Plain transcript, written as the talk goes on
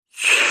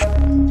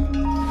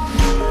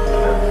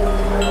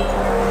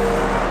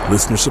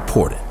Listener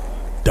supported.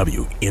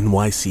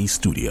 WNYC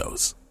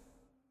Studios.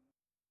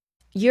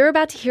 You're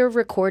about to hear a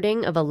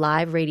recording of a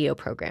live radio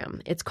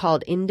program. It's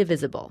called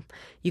Indivisible.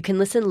 You can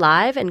listen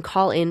live and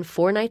call in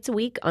 4 nights a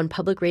week on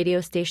public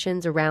radio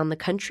stations around the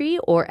country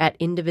or at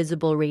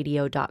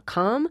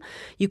indivisibleradio.com.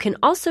 You can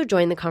also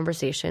join the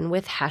conversation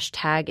with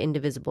hashtag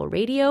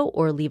 #IndivisibleRadio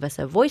or leave us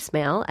a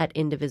voicemail at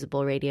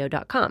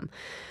indivisibleradio.com.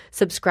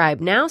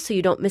 Subscribe now so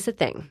you don't miss a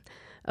thing.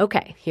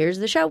 Okay, here's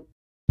the show.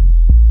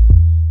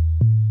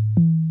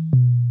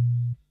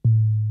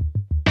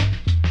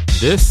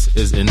 This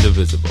is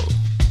Indivisible,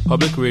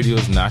 public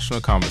radio's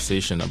national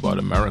conversation about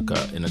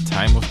America in a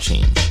time of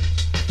change.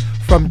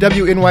 From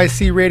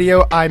WNYC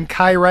Radio, I'm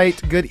Kai Wright.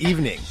 Good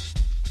evening.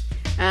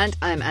 And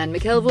I'm Anne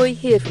McElvoy,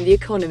 here from The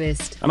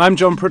Economist. And I'm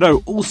John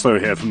Prideaux, also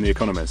here from The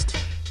Economist.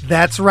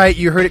 That's right,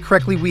 you heard it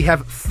correctly. We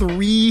have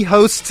 3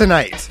 hosts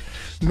tonight.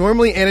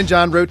 Normally, Anne and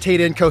John rotate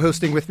in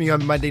co-hosting with me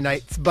on Monday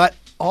nights, but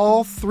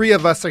all 3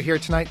 of us are here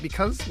tonight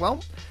because,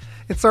 well,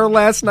 it's our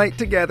last night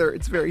together.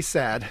 It's very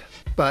sad.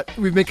 But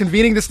we've been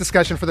convening this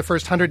discussion for the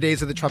first 100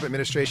 days of the Trump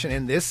administration,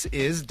 and this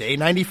is day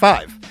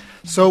 95.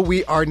 So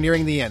we are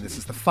nearing the end. This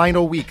is the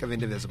final week of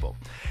Indivisible.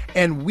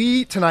 And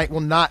we tonight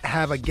will not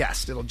have a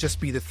guest. It'll just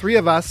be the 3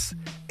 of us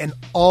and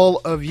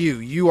all of you.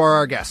 You are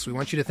our guests. We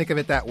want you to think of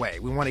it that way.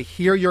 We want to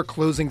hear your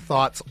closing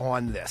thoughts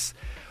on this.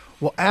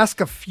 We'll ask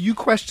a few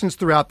questions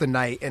throughout the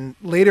night, and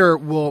later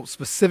we'll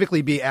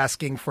specifically be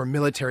asking for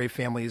military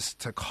families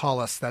to call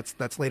us.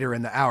 That's later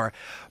in the hour.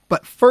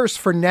 But first,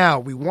 for now,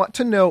 we want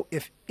to know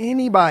if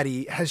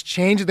anybody has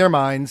changed their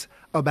minds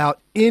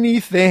about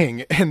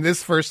anything in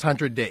this first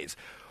 100 days.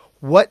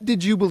 What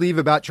did you believe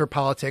about your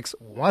politics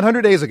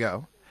 100 days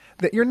ago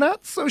that you're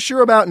not so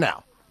sure about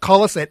now?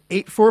 Call us at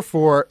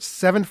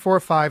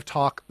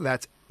 844-745-TALK.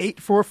 That's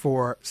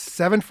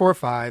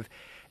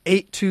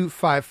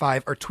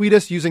 844-745-8255, or tweet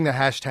us using the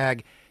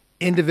hashtag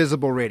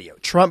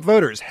 #IndivisibleRadio. Trump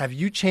voters, have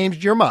you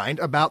changed your mind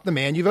about the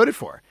man you voted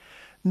for?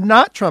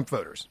 Not Trump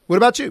voters, what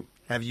about you?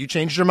 Have you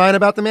changed your mind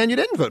about the man you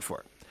didn't vote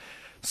for?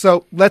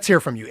 So let's hear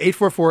from you.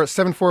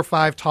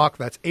 844-745-TALK.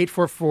 That's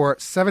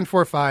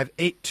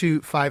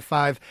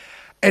 844-745-8255.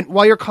 And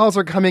while your calls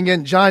are coming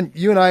in, John,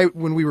 you and I,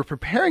 when we were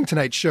preparing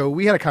tonight's show,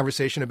 we had a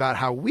conversation about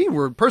how we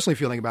were personally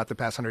feeling about the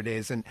past 100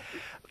 days. And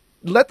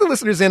let the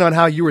listeners in on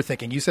how you were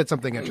thinking. You said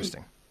something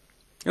interesting.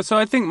 So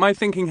I think my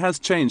thinking has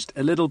changed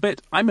a little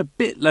bit. I'm a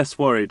bit less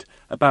worried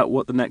about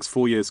what the next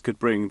 4 years could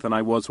bring than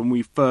I was when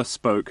we first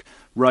spoke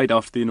right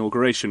after the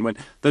inauguration, when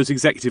those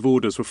executive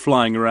orders were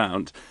flying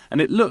around. And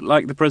it looked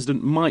like the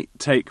president might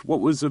take what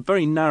was a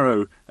very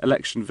narrow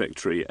election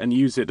victory and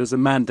use it as a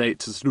mandate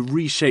to sort of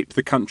reshape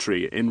the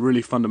country in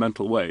really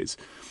fundamental ways.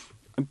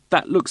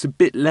 That looks a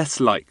bit less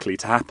likely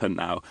to happen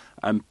now,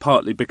 and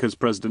partly because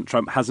President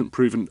Trump hasn't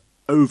proven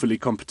overly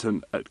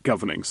competent at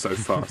governing so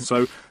far.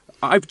 So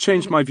I've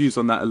changed my views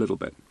on that a little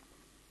bit.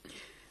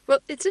 Well,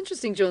 it's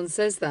interesting John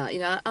says that. You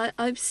know,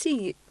 I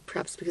see,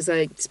 perhaps because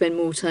I spend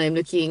more time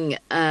looking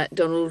at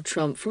Donald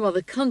Trump from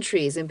other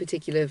countries, in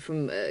particular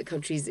from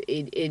countries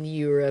in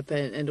Europe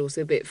and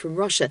also a bit from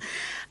Russia.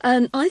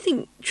 And I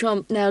think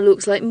Trump now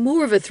looks like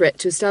more of a threat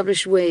to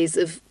established ways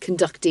of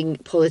conducting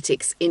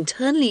politics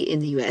internally in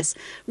the US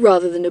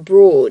rather than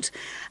abroad.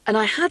 And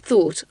I had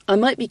thought I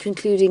might be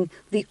concluding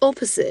the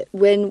opposite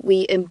when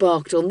we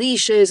embarked on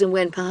these shows, and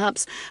when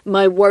perhaps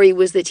my worry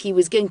was that he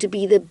was going to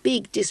be the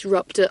big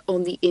disruptor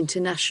on the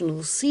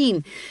international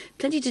scene.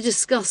 Plenty to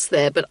discuss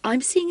there, but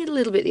I'm seeing it a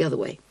little bit the other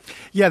way.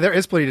 Yeah, there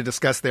is plenty to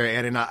discuss there,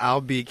 Ann, and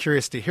I'll be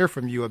curious to hear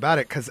from you about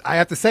it, because I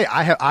have to say,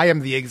 I am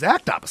the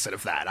exact opposite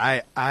of that.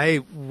 I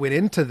went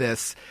into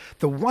this,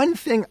 the one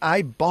thing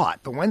I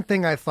bought, the one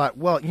thing I thought,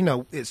 well, you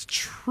know, is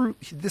true,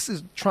 this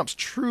is Trump's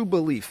true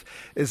belief,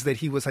 is that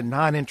he was a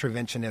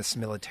non-interventionist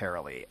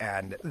militarily,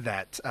 and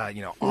that,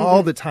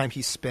 all the time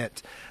he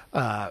spent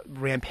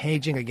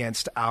rampaging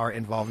against our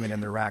involvement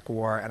in the Iraq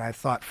War, and I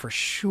thought for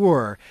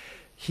sure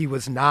he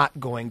was not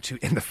going to,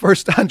 in the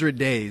first 100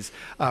 days,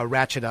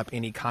 ratchet up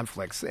any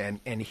conflicts.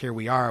 And here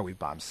we are. We've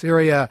bombed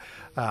Syria.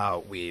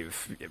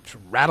 We've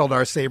rattled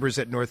our sabers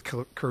at North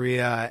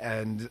Korea.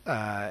 And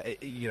I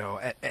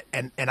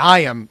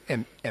am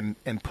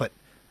put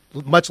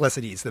much less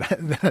at ease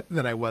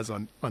than I was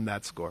on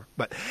that score.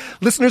 But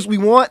listeners, we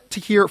want to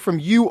hear from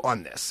you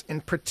on this. In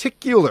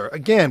particular,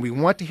 again, we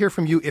want to hear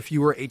from you if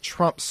you were a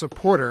Trump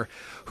supporter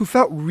who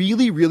felt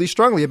really, really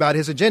strongly about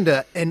his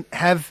agenda and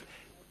have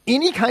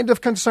any kind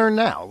of concern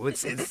now.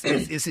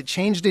 Is it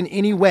changed in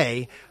any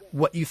way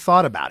what you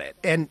thought about it?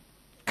 And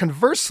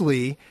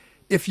conversely,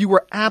 if you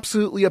were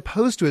absolutely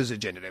opposed to his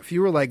agenda, if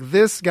you were like,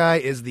 this guy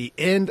is the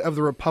end of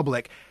the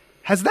republic,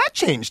 has that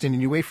changed in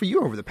any way for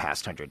you over the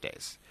past 100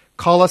 days?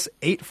 Call us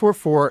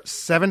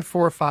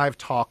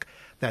 844-745-TALK.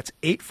 That's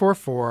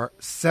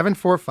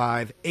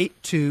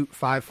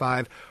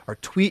 844-745-8255, or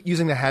tweet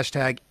using the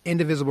hashtag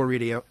Indivisible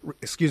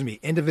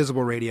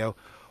Radio.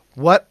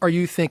 What are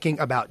you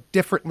thinking about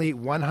differently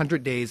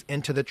 100 days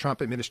into the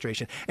Trump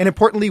administration? And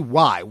importantly,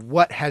 why?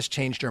 What has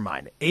changed your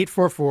mind?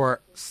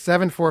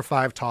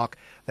 844-745-TALK.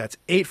 That's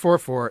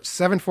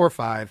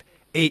 844-745-8255.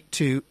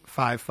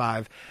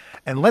 8255.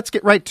 And let's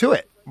get right to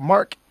it.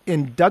 Mark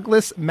in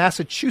Douglas,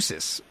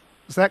 Massachusetts.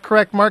 Is that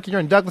correct, Mark? You're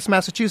in Douglas,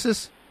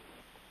 Massachusetts?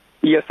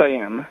 Yes, I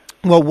am.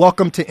 Well,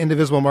 welcome to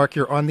Indivisible, Mark.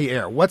 You're on the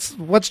air.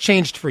 What's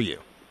changed for you?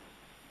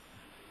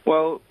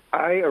 Well,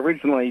 I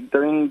originally,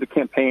 during the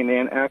campaign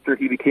and after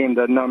he became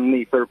the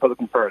nominee for the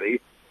Republican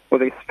Party,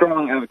 was a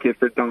strong advocate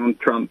for Donald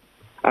Trump.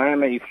 I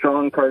am a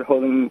strong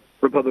card-holding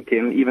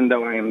Republican, even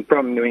though I am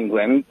from New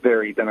England,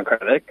 very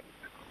Democratic.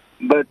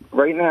 But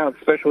right now,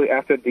 especially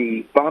after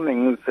the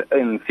bombings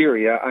in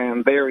Syria, I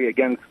am very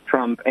against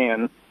Trump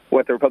and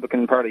what the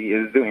Republican Party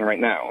is doing right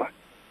now.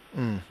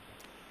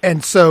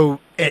 And so,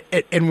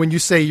 and when you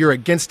say you're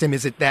against him,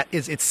 is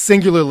it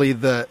singularly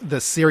the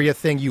Syria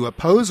thing you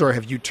oppose, or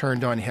have you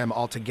turned on him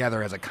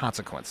altogether as a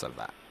consequence of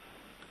that?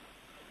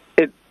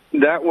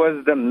 That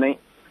was the main.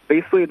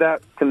 Basically,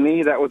 that to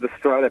me, that was the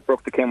straw that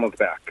broke the camel's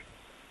back.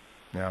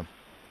 Yeah.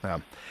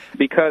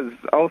 Because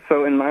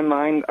also in my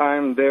mind,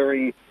 I'm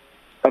a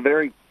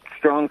very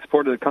strong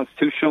supporter of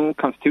the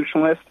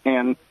constitutionalist,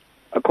 and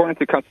according to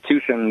the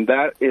Constitution,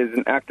 that is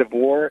an act of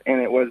war,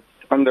 and it was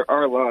under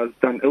our laws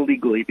done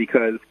illegally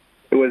because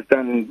it was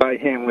done by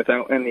him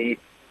without any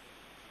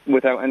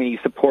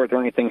support or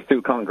anything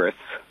through Congress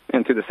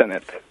and through the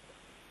Senate.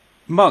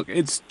 Mark,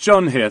 it's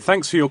John here.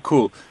 Thanks for your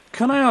call.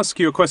 Can I ask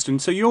you a question?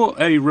 So you're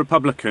a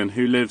Republican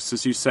who lives,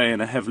 as you say,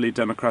 in a heavily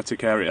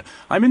Democratic area.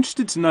 I'm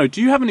interested to know,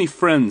 do you have any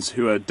friends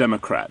who are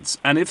Democrats?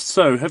 And if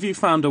so, have you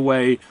found a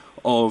way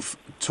of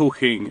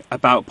talking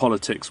about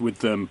politics with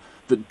them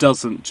that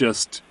doesn't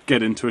just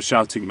get into a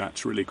shouting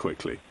match really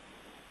quickly?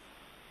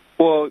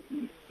 Well,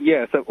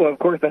 yes. Well, of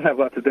course I have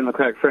lots of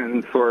Democratic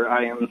friends, for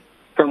I am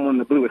from one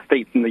of the bluest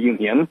states in the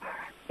Union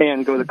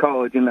and go to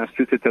college in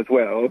Massachusetts as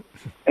well.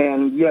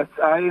 And yes,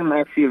 I am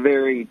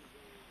actually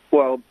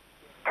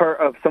part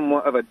of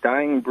somewhat of a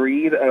dying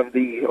breed of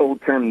the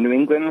old-term New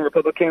England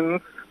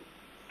Republicans.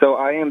 So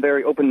I am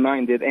very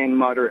open-minded and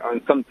moderate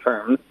on some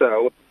terms.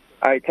 So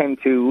I tend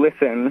to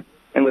listen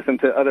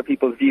to other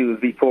people's views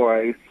before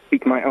I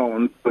speak my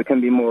own, so it can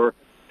be more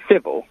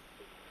civil.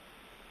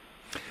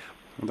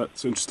 Well,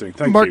 that's interesting.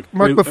 Thank Mark, you.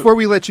 Mark, before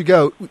we let you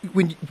go,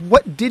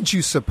 what did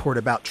you support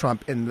about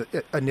Trump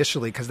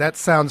initially? Because that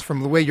sounds,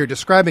 from the way you're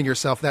describing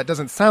yourself, that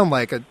doesn't sound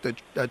like a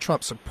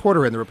Trump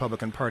supporter in the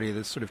Republican Party,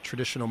 this sort of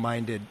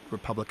traditional-minded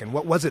Republican.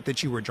 What was it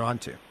that you were drawn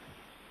to?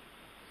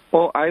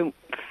 Well, I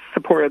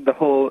supported the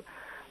whole,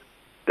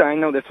 I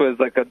know this was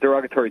like a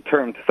derogatory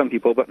term to some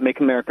people, but Make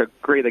America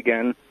Great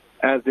Again,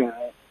 as in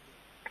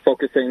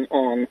focusing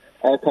on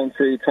our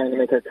country, trying to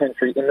make our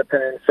country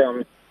independent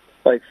from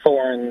like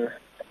foreign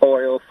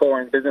oil,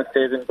 foreign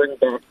businesses, and bring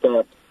back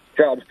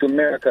jobs to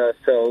America,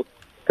 so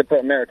to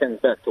put Americans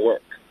back to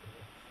work.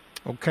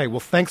 Okay, well,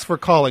 thanks for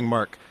calling,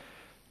 Mark.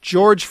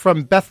 George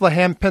from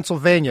Bethlehem,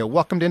 Pennsylvania.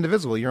 Welcome to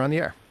Indivisible. You're on the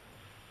air.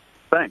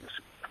 Thanks.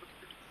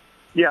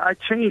 Yeah, I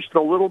changed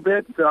a little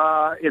bit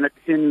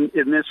in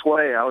this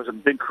way. I was a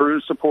big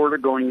Cruz supporter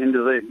going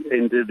into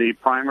the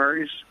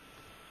primaries.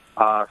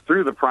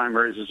 Through the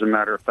primaries, as a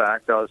matter of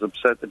fact, I was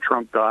upset that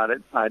Trump got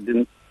it.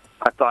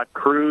 I thought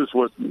Cruz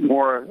was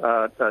more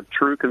a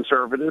true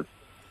conservative,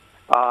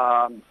 but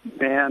I've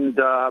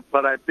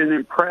been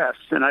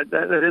impressed, and I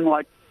didn't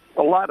like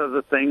a lot of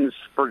the things.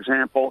 For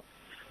example,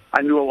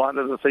 I knew a lot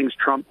of the things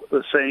Trump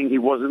was saying he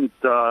wasn't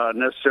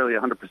necessarily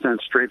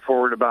 100%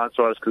 straightforward about,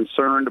 so I was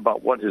concerned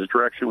about what his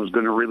direction was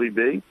going to really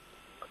be.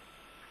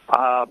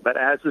 But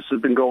as this has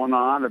been going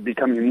on, I'm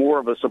becoming more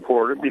of a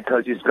supporter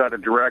because he's got a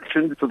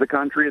direction for the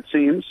country, it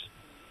seems,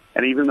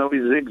 and even though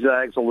he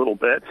zigzags a little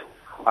bit,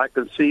 I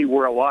can see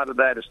where a lot of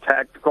that is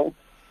tactical,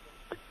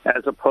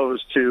 as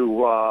opposed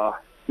to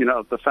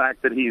the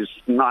fact that he's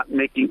not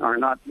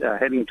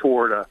heading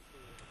toward a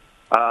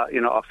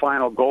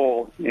final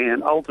goal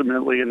and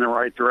ultimately in the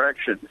right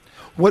direction.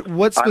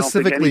 What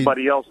specifically? I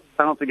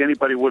don't think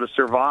anybody would have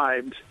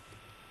survived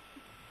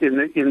in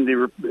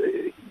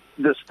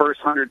this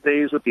first 100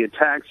 days with the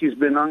attacks he's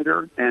been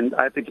under, and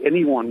I think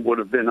anyone would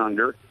have been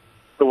under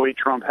the way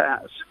Trump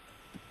has.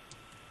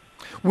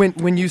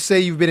 When you say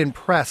you've been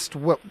impressed,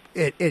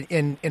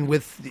 and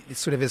with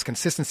sort of his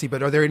consistency,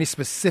 but are there any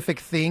specific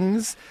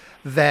things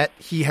that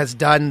he has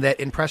done that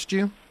impressed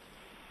you?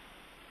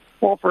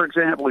 Well, for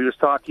example, he was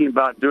talking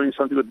about doing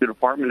something with the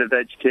Department of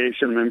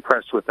Education. I'm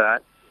impressed with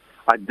that.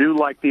 I do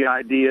like the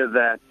idea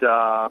that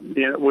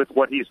with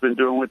what he's been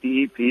doing with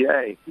the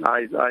EPA.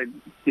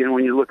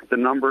 When you look at the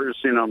numbers,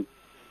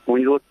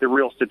 when you look at the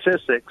real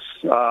statistics,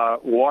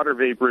 water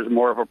vapor is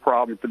more of a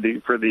problem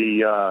for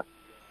the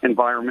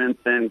environment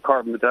than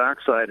carbon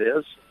dioxide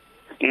is.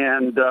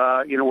 And,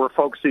 we're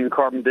focusing on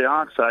carbon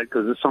dioxide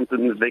because it's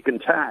something that they can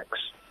tax,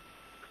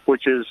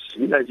 which is,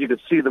 as you can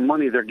see, the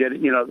money they're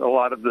getting, a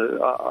lot of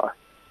the,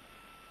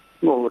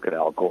 look at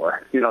Al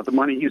Gore, the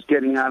money he's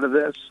getting out of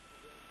this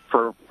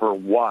for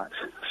what?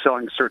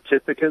 Selling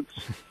certificates?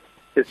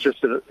 It's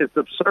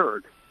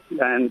absurd.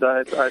 And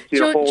I see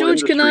a whole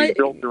industry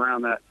built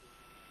around that.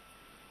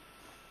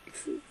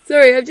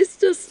 Sorry, I'm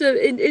just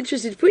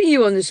interested, putting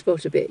you on the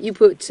spot a bit. You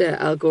put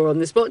Al Gore on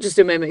the spot just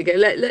a moment ago.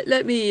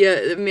 Let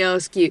me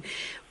ask you,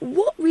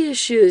 what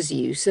reassures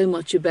you so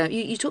much about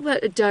you? You talk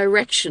about a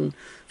direction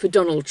for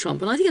Donald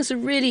Trump, and I think that's a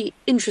really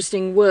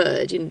interesting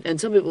word. And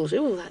some people say,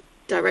 "Oh, that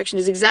direction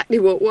is exactly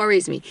what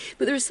worries me."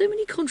 But there are so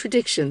many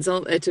contradictions,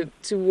 aren't there,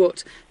 to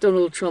what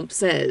Donald Trump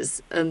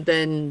says, and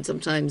then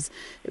sometimes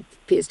it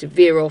appears to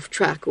veer off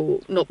track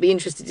or not be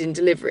interested in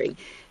delivering.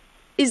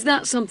 Is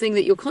that something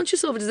that you're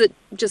conscious of, or does it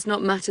just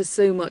not matter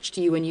so much to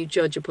you when you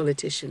judge a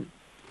politician?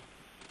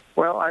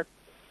 Well,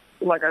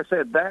 like I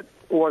said, that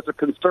was a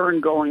concern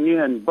going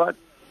in, but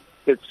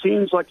it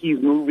seems like he's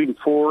moving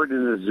forward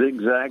in a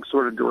zigzag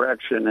sort of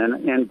direction.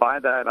 And by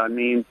that, I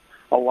mean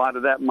a lot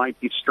of that might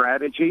be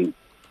strategy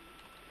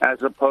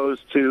as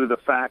opposed to the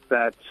fact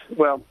that,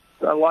 well,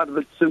 a lot of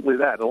it's simply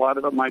that. A lot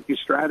of it might be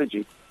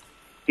strategy.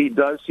 He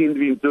does seem to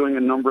be doing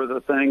a number of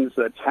the things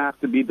that have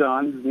to be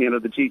done. You know,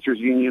 the teachers'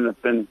 union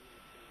have been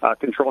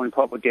controlling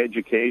public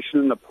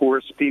education. The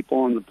poorest people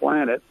on the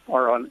planet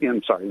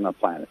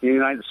the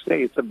United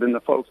States have been the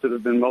folks that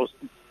have been most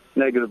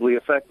negatively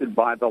affected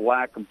by the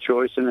lack of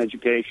choice in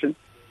education.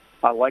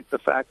 I like the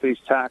fact that he's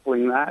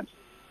tackling that.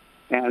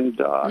 And,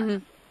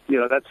 you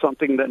know, that's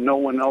something that no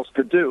one else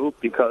could do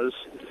because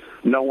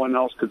no one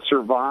else could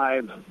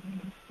survive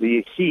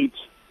the heat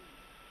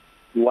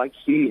like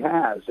he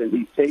has, and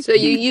he takes. So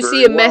you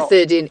see a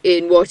method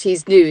in what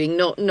he's doing,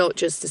 not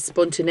just a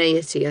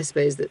spontaneity, I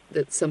suppose,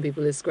 that some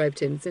people ascribe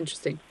to him. It's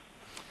interesting.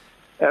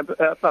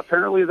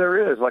 Apparently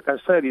there is. Like I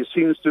said, he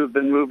seems to have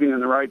been moving in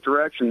the right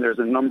direction. There's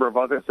a number of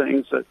other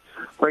things,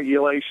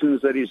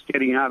 regulations that he's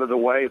getting out of the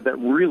way that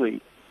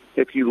really,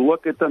 if you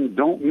look at them,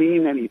 don't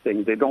mean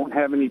anything. They don't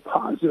have any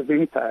positive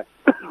impact.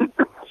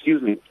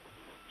 Excuse me.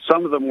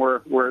 Some of them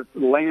were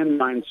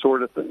landmine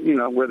sort of, you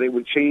know, where they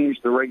would change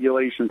the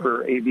regulation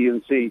for A, B,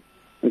 and C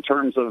in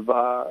terms of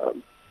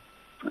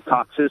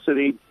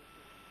toxicity,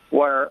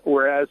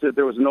 whereas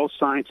there was no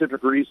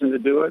scientific reason to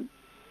do it,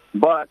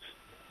 but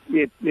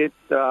it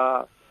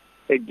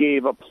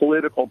gave a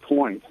political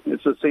point.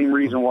 It's the same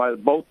reason why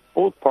both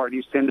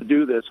parties tend to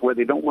do this, where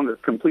they don't want to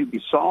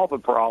completely solve a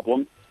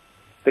problem.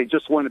 They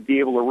just want to be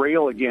able to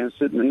rail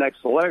against it in the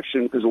next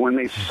election, because when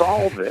they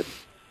solve it,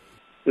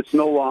 it's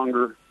no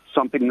longer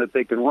something that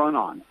they can run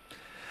on.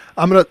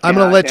 I'm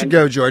gonna let you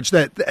go, George.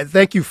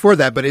 Thank you for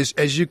that. But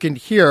as you can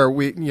hear,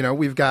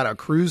 we've got a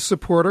Cruz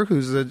supporter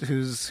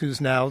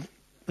who's now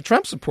a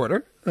Trump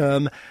supporter,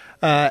 and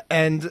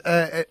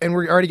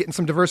we're already getting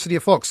some diversity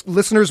of folks.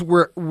 Listeners,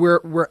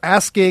 we're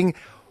asking,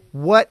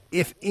 what,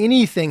 if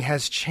anything,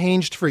 has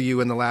changed for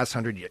you in the last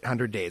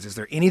 100 days? Is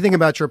there anything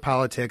about your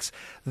politics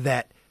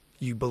that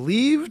you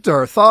believed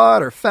or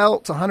thought or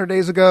felt 100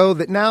 days ago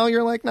that now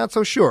you're like not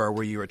so sure?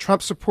 Were you a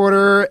Trump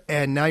supporter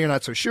and now you're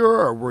not so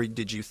sure? Or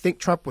did you think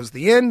Trump was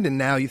the end and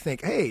now you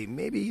think, hey,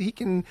 maybe he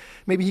can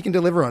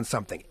deliver on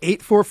something?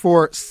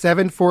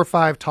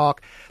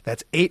 844-745-TALK.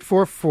 That's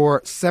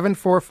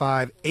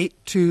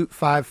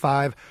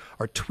 844-745-8255.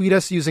 Or tweet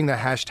us using the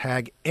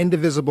hashtag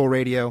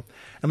 #IndivisiBleRadio.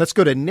 And let's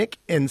go to Nick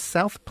in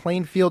South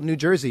Plainfield, New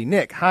Jersey.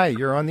 Nick, hi,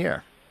 you're on the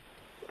air.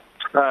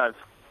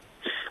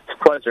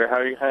 Pleasure.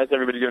 How's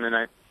everybody doing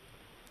tonight?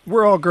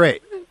 We're all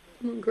great.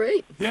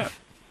 Great. Yeah.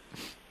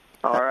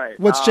 All right.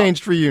 What's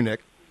changed for you,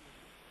 Nick?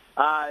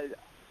 I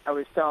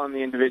was telling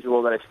the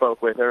individual that I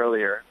spoke with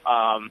earlier,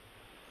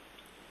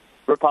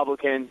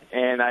 Republican,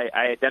 and I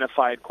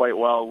identified quite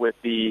well with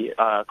the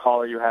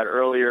caller you had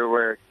earlier,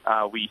 where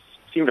we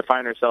seem to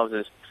find ourselves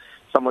as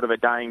somewhat of a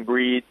dying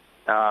breed,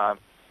 not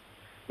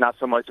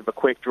so much of a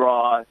quick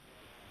draw,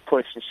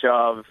 push and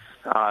shove,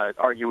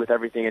 argue with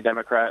everything a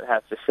Democrat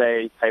has to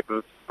say type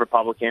of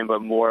Republican,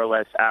 but more or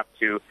less apt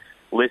to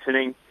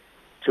listening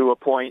to a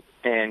point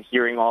and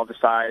hearing all the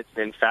sides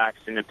and facts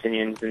and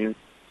opinions and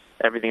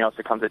everything else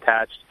that comes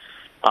attached.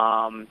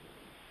 I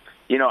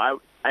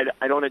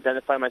don't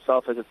identify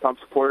myself as a Trump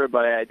supporter,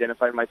 but I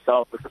identified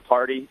myself with the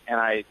party, and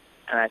I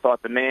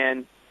thought the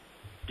man,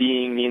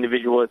 being the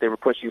individual that they were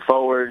pushing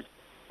forward,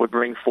 would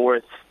bring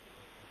forth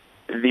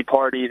the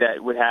party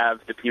that would have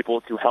the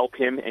people to help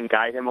him and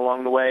guide him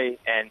along the way.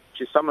 And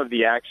just some of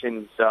the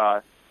actions,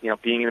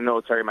 being in the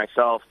military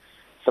myself,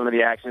 some of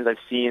the actions I've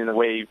seen and the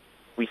way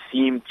we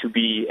seem to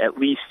be, at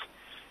least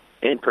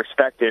in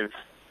perspective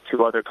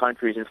to other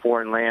countries and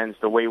foreign lands,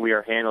 the way we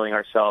are handling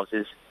ourselves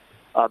is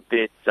a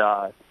bit,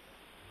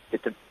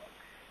 it's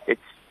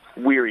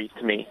weary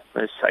to me.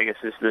 I guess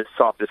is the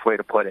softest way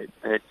to put it.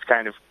 And it's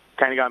kind of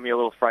got me a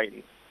little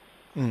frightened.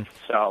 Mm.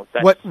 So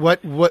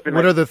what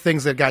are the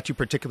things that got you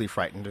particularly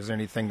frightened? Is there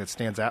anything that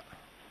stands out?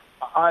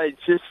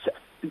 Just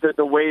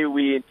the way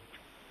we're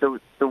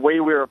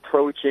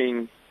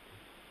approaching.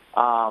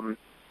 For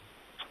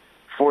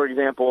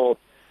example,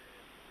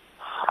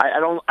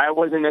 I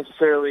wasn't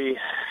necessarily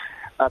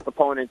a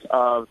proponent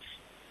of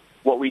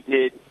what we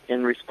did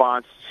in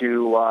response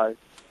to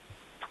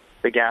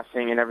the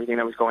gassing and everything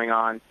that was going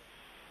on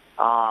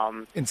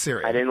in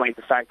Syria. I didn't like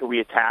the fact that we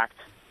attacked.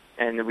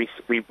 And we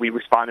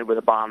responded with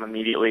a bomb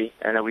immediately,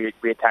 and then we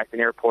attacked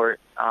an airport.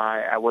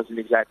 I wasn't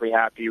exactly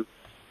happy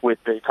with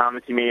the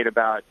comments he made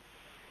about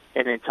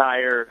an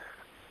entire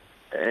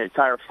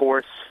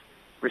force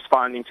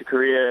responding to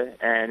Korea,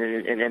 and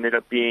it ended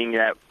up being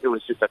that it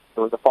was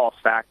a false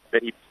fact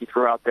that he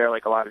threw out there,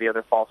 like a lot of the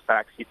other false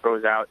facts he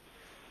throws out.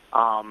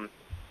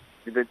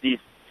 That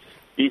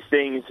these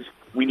things,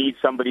 we need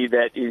somebody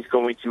that is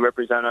going to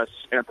represent us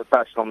in a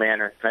professional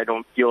manner, and I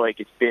don't feel like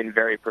it's been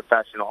very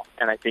professional.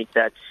 And I think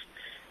that's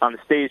on the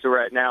stage we're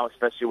at now,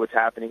 especially what's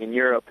happening in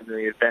Europe and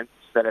the events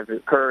that have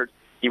occurred,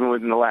 even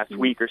within the last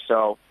week or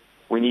so.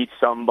 We need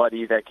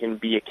somebody that can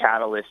be a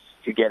catalyst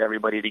to get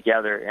everybody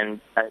together.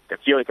 And I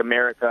feel like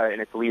America and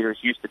its leaders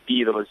used to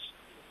be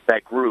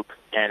that group,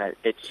 and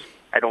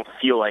I don't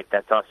feel like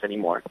that's us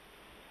anymore.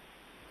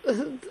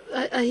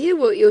 I hear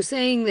what you're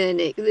saying there,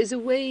 Nick. There's a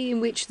way in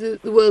which the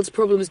world's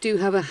problems do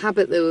have a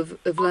habit, though,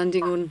 of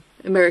landing on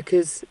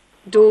America's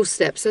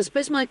doorstep. So I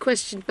suppose my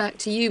question back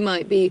to you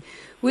might be,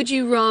 would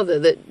you rather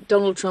that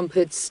Donald Trump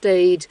had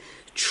stayed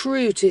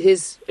true to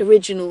his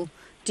original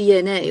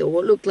DNA, or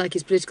what looked like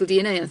his political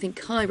DNA? I think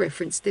Kai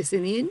referenced this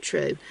in the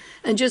intro,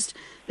 and just,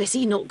 let's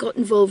see, not got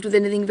involved with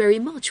anything very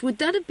much. Would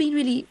that have been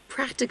really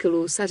practical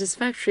or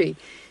satisfactory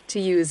to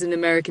you as an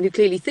American who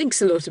clearly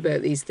thinks a lot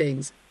about these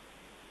things?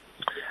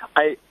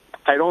 I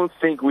don't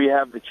think we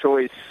have the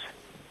choice.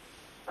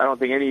 I don't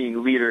think any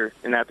leader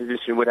in that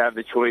position would have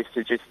the choice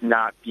to just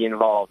not be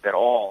involved at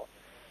all.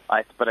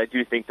 But I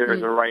do think there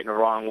is a right and a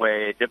wrong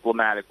way, a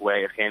diplomatic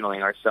way of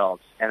handling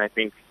ourselves, and I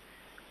think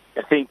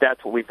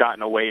that's what we've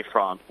gotten away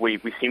from. We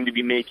seem to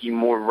be making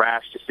more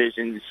rash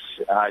decisions,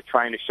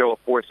 trying to show a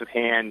force of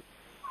hand,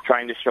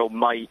 trying to show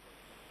might,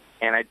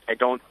 and I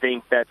don't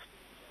think that's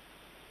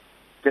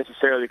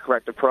necessarily the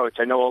correct approach.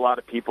 I know a lot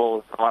of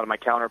people, a lot of my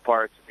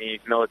counterparts in the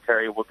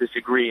military will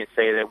disagree and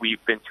say that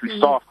we've been too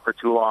soft for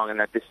too long and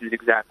that this is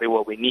exactly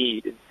what we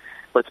need. And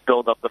let's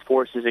build up the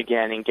forces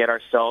again and get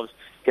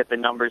the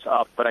numbers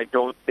up. But I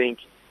don't think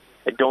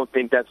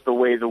that's the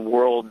way the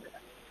world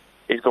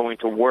is going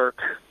to work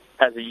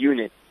as a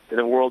unit.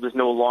 The world is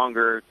no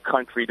longer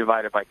country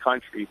divided by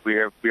country. We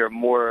are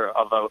more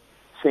of a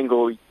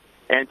single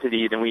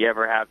entity than we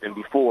ever have been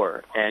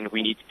before, and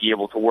we need to be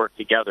able to work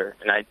together.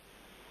 And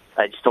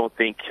I just don't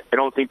think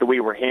the way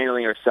we're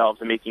handling ourselves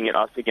and making it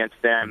us against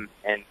them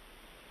and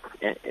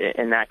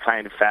in that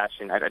kind of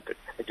fashion, I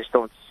just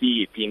don't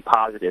see it being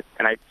positive.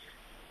 And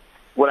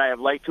would I have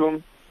liked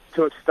to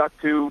have stuck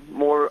to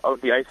more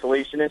of the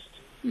isolationist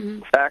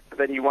fact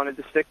that he wanted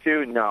to stick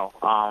to? No.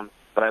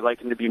 But I'd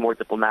like him to be more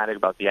diplomatic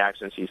about the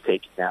actions he's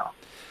taking now.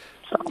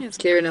 So. It's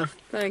clear enough.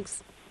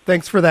 Thanks.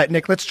 Thanks for that,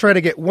 Nick. Let's try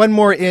to get one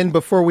more in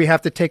before we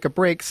have to take a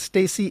break.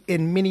 Stacy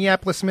in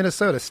Minneapolis,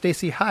 Minnesota.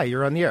 Stacy, hi,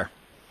 you're on the air.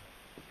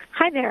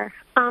 Hi there.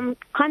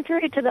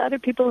 Contrary to the other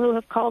people who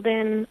have called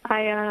in,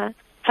 I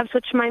have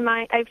switched my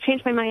mind. I've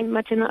changed my mind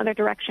much in the other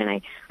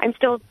direction. I'm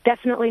still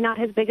definitely not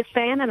his biggest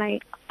fan, and I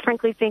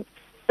frankly think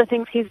the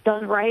things he's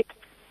done right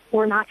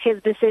were not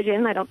his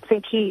decision. I don't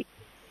think he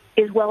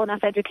is well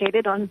enough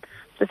educated on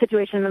the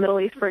situation in the Middle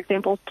East, for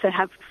example, to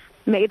have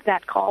made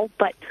that call,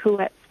 but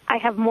I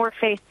have more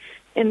faith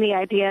in the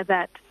idea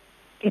that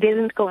it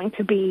isn't going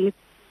to be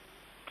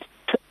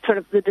sort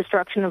of the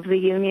destruction of the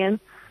Union.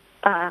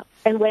 And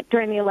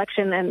during the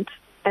election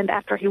and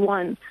after he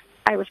won,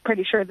 I was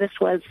pretty sure this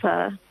was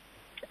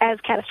as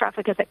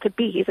catastrophic as it could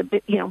be. He's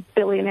a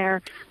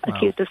billionaire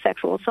accused of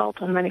sexual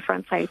assault on many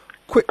fronts.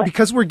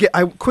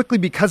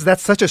 Because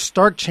that's such a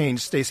stark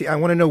change, Stacey, I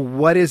want to know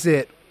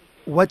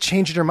what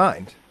changed your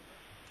mind?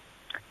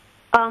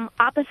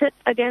 Opposite,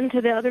 again,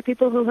 to the other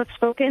people who have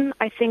spoken,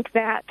 I think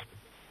that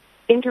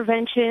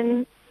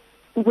intervention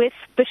with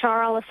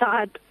Bashar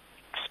al-Assad,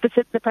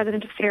 the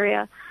president of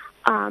Syria,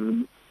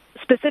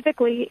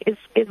 specifically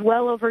is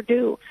well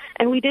overdue.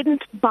 And we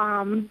didn't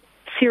bomb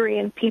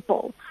Syrian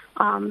people.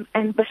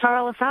 And Bashar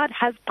al-Assad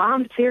has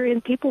bombed Syrian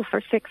people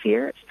for 6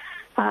 years.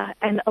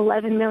 And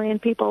 11 million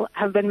people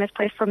have been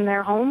misplaced from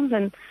their homes,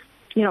 and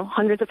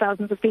hundreds of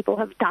thousands of people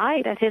have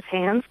died at his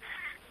hands.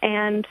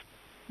 And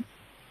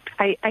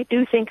I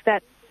do think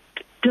that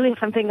doing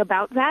something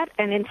about that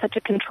and in such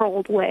a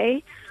controlled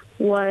way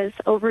was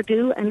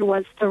overdue and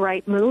was the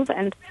right move.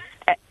 And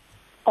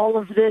all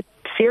of the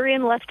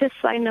Syrian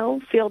leftists I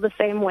know feel the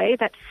same way,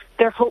 that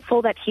they're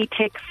hopeful that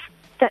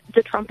that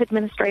the Trump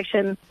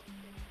administration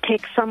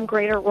takes some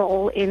greater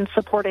role in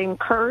supporting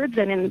Kurds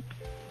and in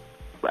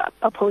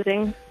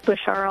opposing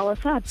Bashar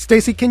al-Assad.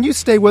 Stacey, can you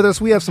stay with us?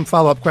 We have some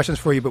follow-up questions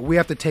for you, but we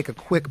have to take a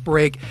quick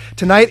break.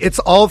 Tonight, it's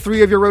all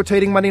three of your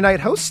rotating Monday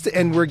night hosts,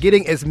 and we're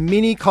getting as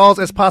many calls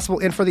as possible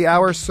in for the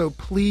hour, so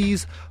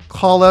please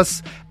call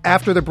us.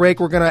 After the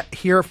break, we want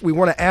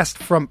to ask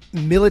from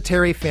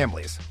military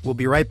families. We'll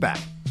be right back.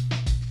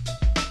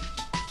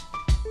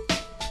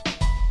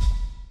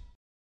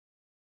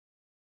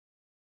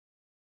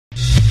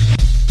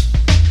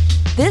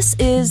 This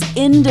is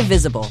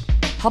Indivisible,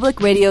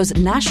 Public Radio's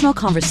national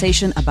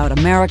conversation about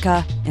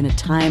America in a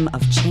time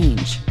of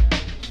change.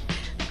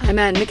 I'm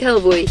Anne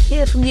McElvoy,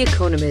 here from The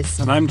Economist.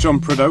 And I'm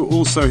John Prideaux,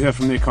 also here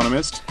from The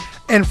Economist.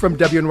 And from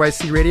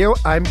WNYC Radio,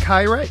 I'm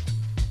Kai Wright.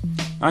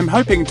 I'm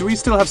hoping. Do we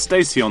still have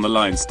Stacey on the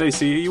line?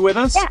 Stacey, are you with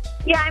us?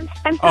 Yeah,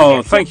 I'm still Oh,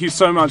 here. thank you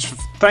so much.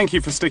 Thank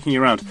you for sticking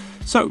around.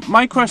 So,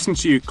 my question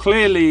to you: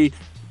 clearly,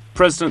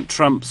 President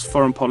Trump's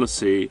foreign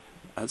policy,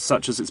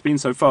 such as it's been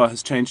so far,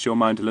 has changed your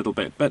mind a little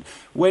bit. But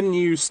when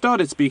you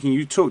started speaking,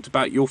 you talked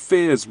about your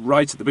fears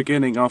right at the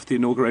beginning after the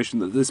inauguration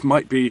that this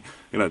might be,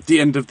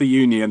 the end of the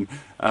union.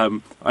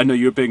 I know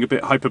you were being a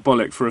bit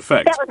hyperbolic for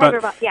effect. That was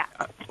hyperbolic, yeah.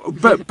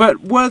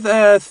 But were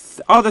there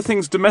other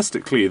things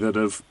domestically that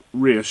have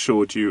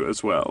reassured you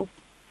as well?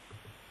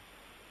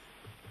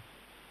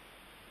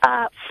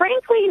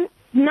 Frankly,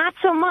 not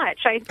so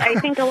much. I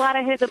think a lot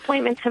of his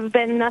appointments have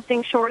been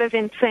nothing short of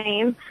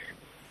insane.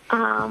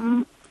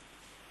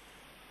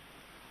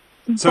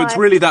 So it's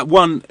really that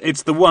one,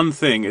 it's the one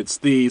thing, it's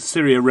the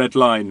Syria red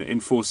line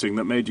enforcing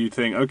that made you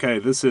think, okay,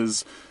 this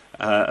is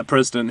a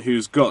president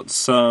who's got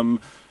some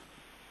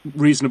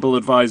reasonable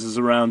advisors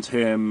around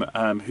him,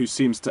 who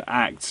seems to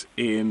act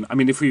in,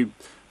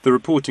 the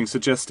reporting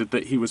suggested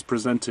that he was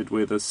presented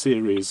with a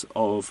series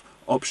of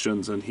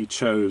options and he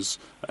chose,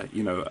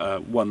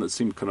 one that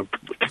seemed kind of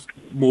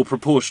more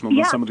proportional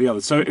than some of the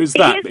others. So it was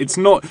that. It's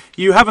not,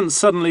 you haven't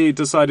suddenly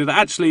decided,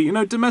 actually,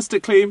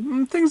 domestically,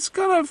 things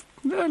kind of,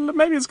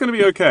 maybe it's going to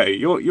be okay.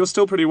 You're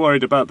still pretty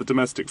worried about the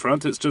domestic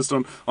front. It's just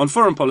on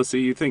foreign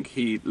policy, you think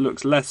he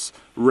looks less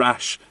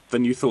rash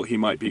than you thought he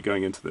might be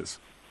going into this.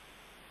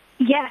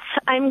 Yes,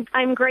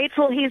 I'm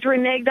grateful he's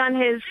reneged on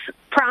his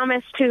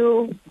promise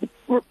to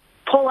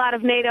pull out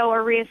of NATO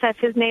or reassess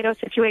his NATO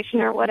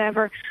situation or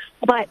whatever.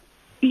 But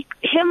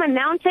him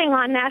announcing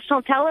on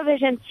national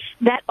television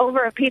that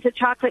over a piece of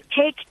chocolate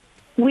cake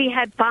we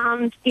had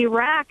bombed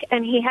Iraq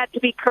and he had to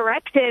be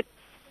corrected.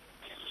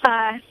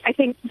 I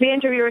think the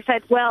interviewer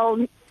said,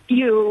 well,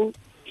 you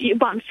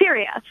bombed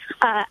Syria.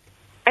 I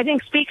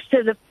think speaks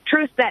to the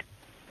truth that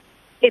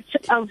it's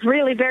of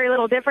really very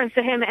little difference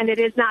to him, and it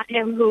is not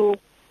him who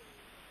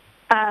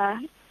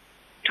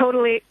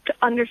totally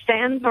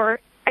understands, or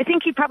I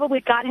think he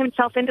probably got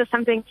himself into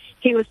something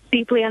he was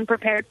deeply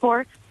unprepared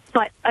for.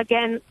 But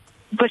again,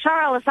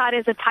 Bashar al-Assad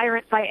is a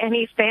tyrant by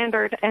any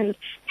standard and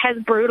has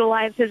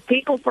brutalized his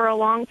people for a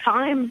long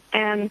time,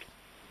 and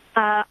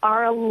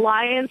our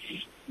alliance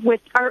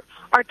with our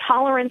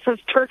tolerance of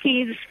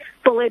Turkey's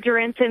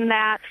belligerence in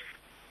that,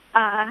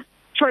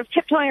 sort of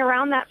tiptoeing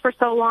around that for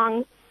so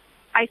long,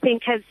 I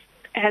think has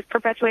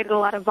perpetuated a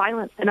lot of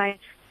violence. And I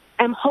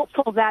am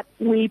hopeful that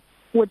we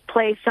would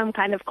play some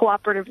kind of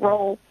cooperative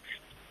role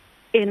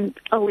in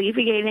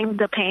alleviating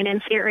the pain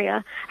in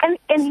Syria. And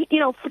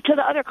to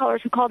the other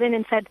callers who called in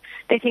and said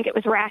they think it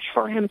was rash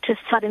for him to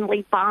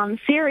suddenly bomb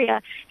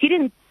Syria, he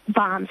didn't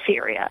bomb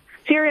Syria.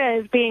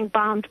 Syria is being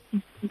bombed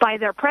by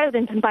their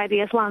president and by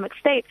the Islamic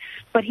State,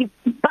 but he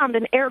bombed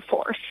an air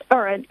force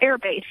or an air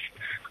base.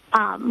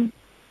 And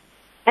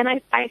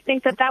I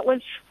think that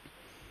was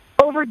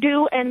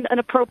overdue and an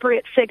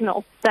appropriate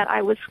signal that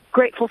I was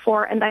grateful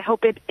for, and I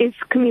hope it is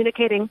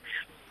communicating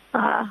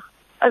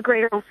a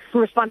greater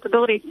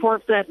responsibility for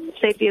the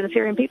safety of the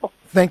Syrian people.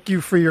 Thank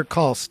you for your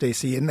call,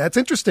 Stacey. And that's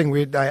interesting.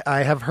 We've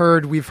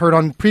heard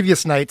on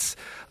previous nights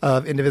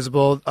of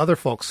Indivisible other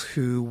folks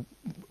who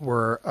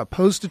were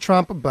opposed to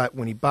Trump, but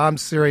when he bombed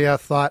Syria,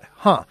 thought,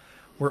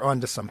 we're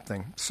onto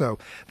something. So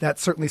that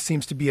certainly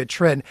seems to be a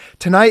trend.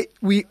 Tonight,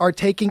 we are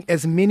taking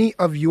as many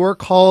of your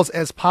calls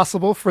as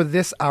possible for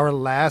this, our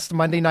last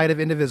Monday night of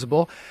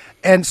Indivisible.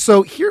 And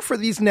so here for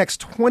these next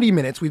 20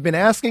 minutes, we've been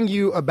asking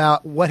you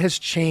about what has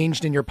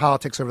changed in your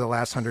politics over the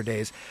last 100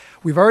 days.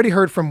 We've already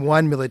heard from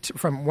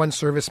one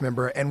service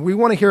member, and we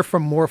want to hear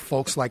from more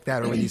folks like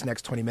that over these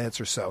next 20 minutes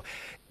or so.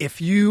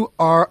 If you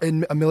are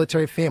in a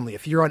military family,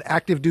 if you're on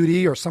active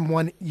duty or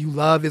someone you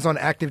love is on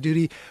active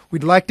duty,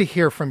 we'd like to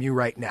hear from you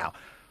right now.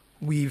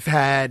 We've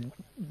had,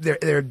 there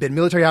have been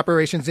military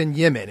operations in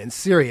Yemen, in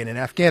Syria, and in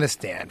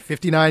Afghanistan,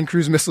 59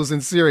 cruise missiles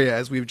in Syria,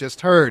 as we've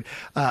just heard,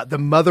 the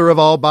mother of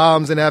all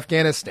bombs in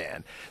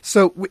Afghanistan.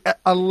 So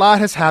a lot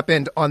has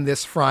happened on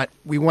this front.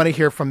 We want to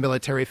hear from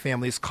military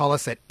families. Call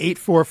us at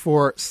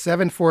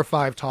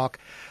 844-745-TALK.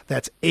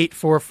 That's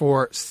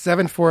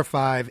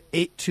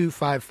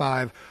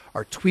 844-745-8255,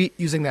 or tweet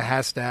using the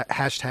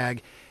hashtag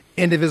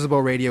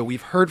Indivisible Radio.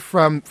 We've heard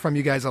from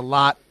you guys a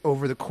lot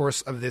over the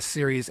course of this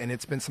series, and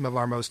it's been some of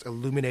our most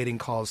illuminating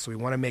calls. So we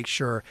want to make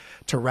sure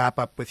to wrap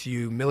up with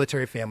you,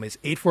 military families.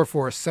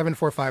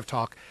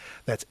 844-745-TALK.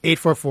 That's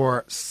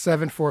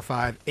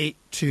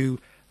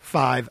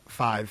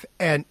 844-745-8255.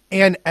 And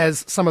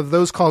as some of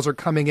those calls are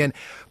coming in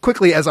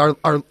quickly, as our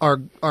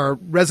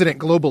resident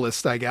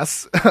globalist, I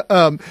guess,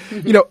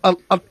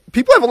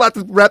 people have a lot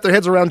to wrap their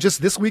heads around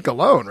just this week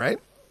alone, right?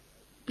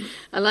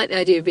 I like the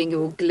idea of being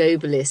all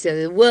globalist.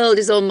 The world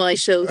is on my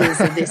shoulders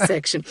in this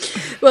section.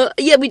 Well,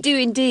 yeah, we do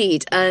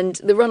indeed. And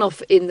the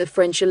runoff in the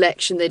French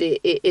election that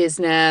it is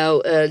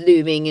now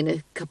looming in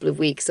a couple of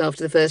weeks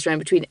after the first round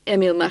between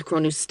Emmanuel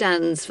Macron, who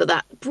stands for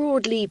that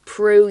broadly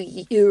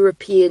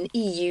pro-European,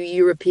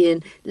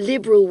 EU-European,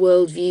 liberal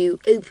worldview,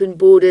 open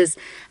borders,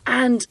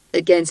 and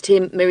against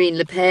him, Marine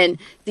Le Pen,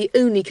 the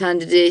only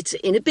candidate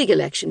in a big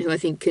election who I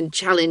think can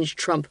challenge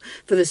Trump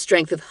for the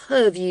strength of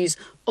her views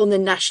on the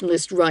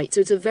nationalist right. So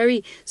it's a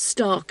very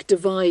stark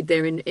divide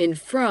there in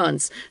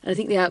France. And I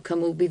think the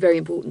outcome will be very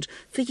important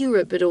for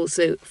Europe, but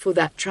also for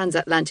that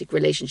transatlantic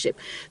relationship.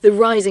 The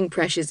rising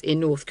pressures in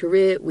North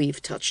Korea,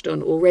 we've touched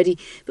on already,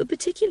 but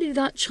particularly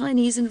that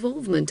Chinese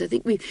involvement. I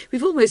think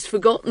we've almost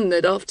forgotten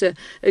that after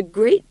a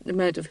great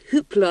amount of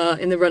hoopla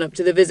in the run-up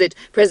to the visit,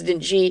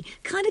 President Xi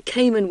kind of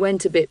came and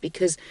went a bit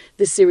because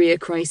the Syria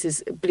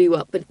crisis blew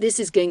up. But this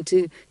is going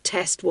to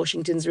test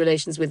Washington's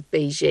relations with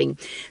Beijing.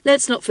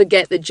 Let's not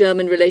forget the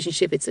German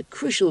relationship. It's a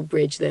crucial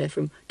bridge there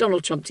from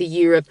Donald Trump to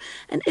Europe.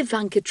 And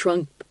Ivanka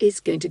Trump is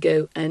going to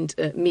go and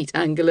meet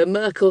Angela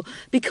Merkel,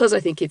 because I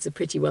think it's a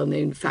pretty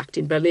well-known fact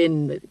in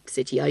Berlin, the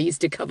city I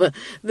used to cover,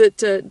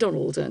 that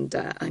Donald and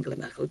Angela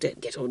Merkel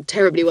don't get on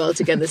terribly well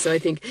together. So I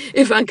think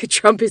Ivanka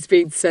Trump is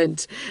being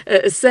sent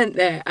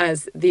there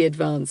as the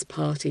advance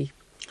party.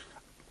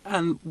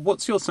 And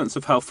what's your sense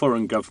of how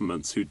foreign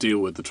governments who deal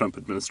with the Trump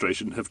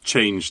administration have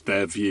changed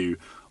their view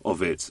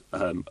of it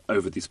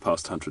over these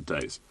past 100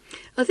 days?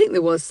 I think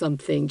there was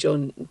something,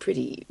 John,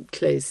 pretty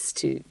close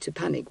to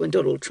panic when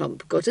Donald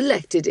Trump got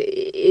elected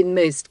in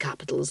most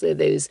capitals.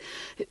 Those,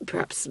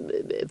 perhaps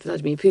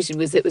Vladimir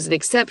Putin it was an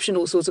exception,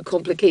 all sorts of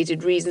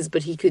complicated reasons,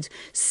 but he could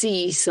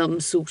see some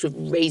sort of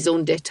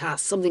raison d'etat,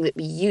 something that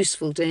would be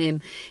useful to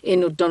him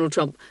in Donald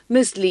Trump.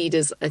 Most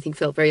leaders, I think,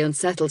 felt very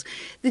unsettled.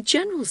 The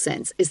general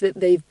sense is that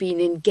they've been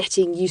in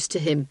getting used to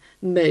him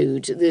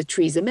mode. The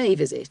Theresa May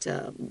visit,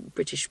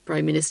 British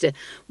Prime Minister,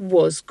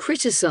 was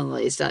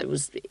criticised. I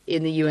was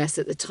in the US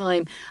at the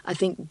time. I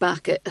think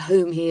back at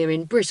home here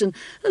in Britain,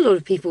 a lot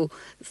of people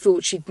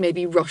thought she'd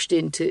maybe rushed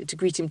in to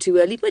greet him too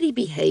early, but he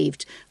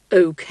behaved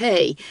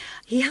okay.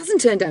 He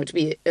hasn't turned out to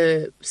be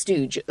a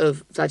stooge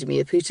of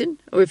Vladimir Putin,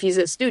 or if he's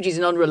a stooge, he's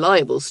an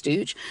unreliable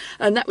stooge.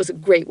 And that was a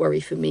great worry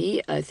for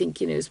me. I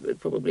think, it's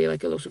probably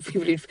like a lot of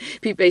people who've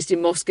been based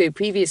in Moscow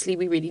previously,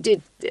 we really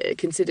did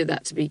consider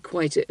that to be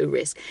quite a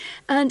risk.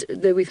 And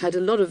though we've had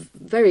a lot of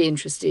very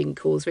interesting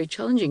calls, very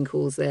challenging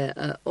calls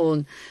there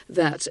on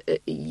that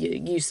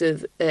use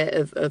of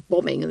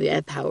bombing and the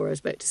air power, I was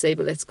about to say,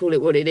 but let's call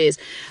it what it is,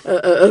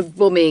 of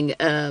bombing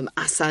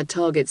Assad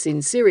targets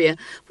in Syria.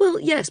 Well,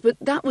 yes, but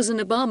that was an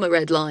Obama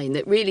red line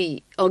that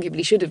really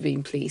arguably should have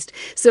been policed.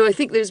 So I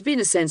think there's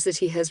been a sense that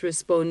he has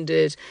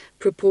responded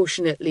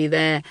proportionately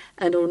there.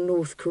 And on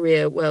North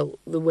Korea, well,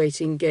 the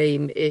waiting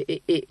game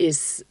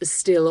is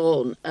still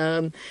on.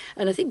 And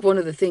I think one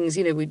of the things,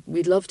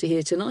 we'd love to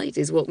hear tonight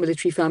is what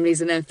military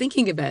families are now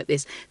thinking about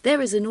this.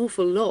 There is an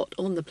awful lot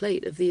on the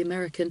plate of the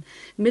American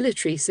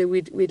military. So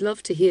we'd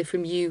love to hear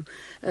from you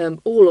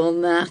all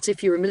on that.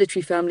 If you're a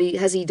military family,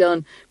 has he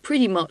done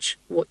pretty much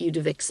what you'd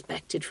have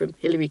expected from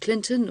Hillary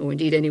Clinton or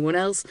indeed anyone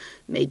else,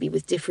 maybe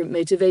with different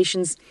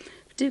motivations?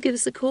 Do give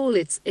us a call.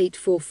 It's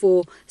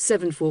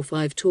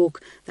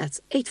 844-745-TALK. That's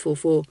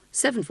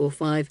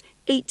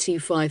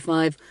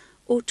 844-745-8255.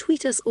 Or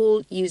tweet us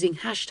all using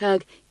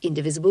hashtag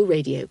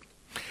 #IndivisiBleRadio.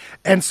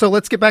 And so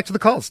let's get back to the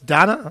calls.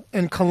 Donna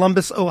in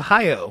Columbus,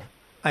 Ohio,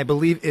 I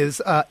believe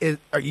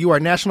you are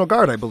National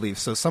Guard, I believe.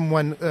 So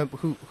someone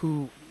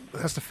who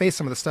has to face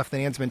some of the stuff that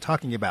Anne's been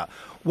talking about.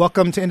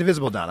 Welcome to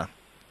Indivisible, Donna.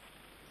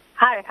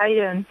 Hi, how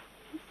you doing?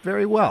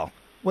 Very well.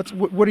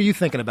 What are you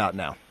thinking about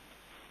now?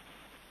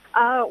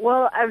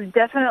 Well, I've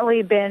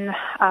definitely been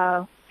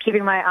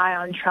keeping my eye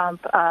on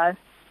Trump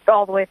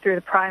all the way through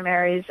the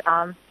primaries,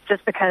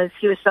 just because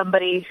he was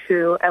somebody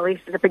who, at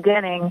least at the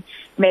beginning,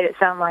 made it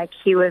sound like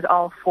he was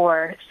all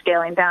for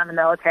scaling down the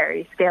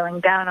military, scaling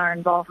down our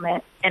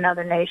involvement in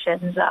other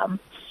nations.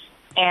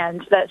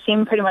 And that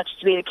seemed pretty much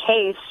to be the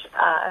case,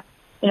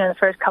 the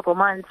first couple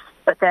months.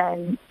 But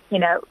then,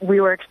 we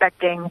were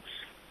expecting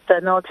the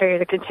military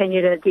to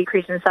continue to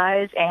decrease in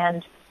size,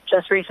 and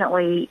just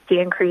recently the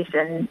increase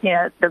in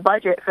the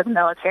budget for the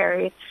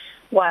military,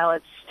 while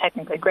it's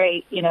technically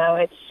great,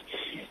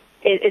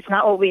 it's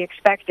not what we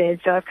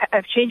expected. So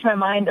I've changed my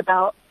mind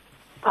about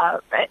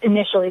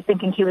initially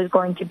thinking he was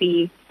going to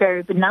be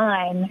very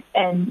benign,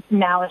 and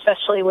now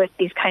especially with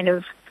these kind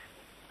of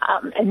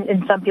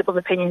in some people's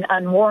opinion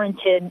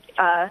unwarranted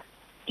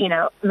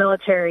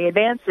military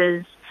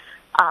advances,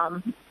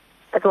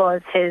 as well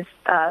as his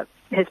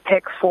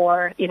pick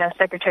for,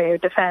 Secretary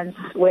of Defense,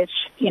 which,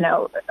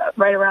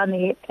 right around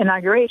the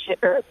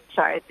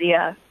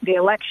the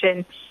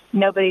election,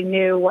 nobody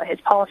knew what his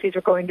policies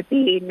were going to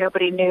be.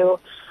 Nobody knew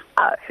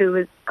who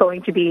was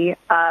going to be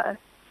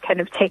kind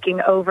of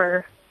taking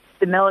over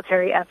the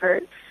military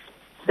effort.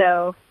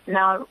 So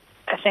now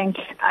I think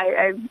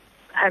I'm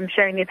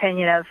sharing the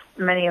opinion of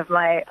many of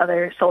my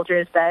other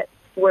soldiers that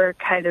we're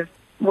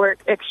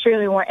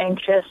extremely more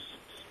anxious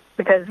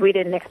because we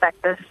didn't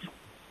expect this.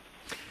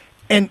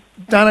 And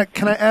Donna,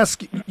 can I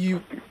ask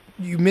you?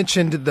 You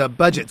mentioned the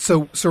budget,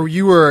 so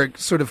you were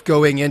sort of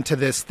going into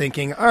this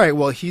thinking, all right,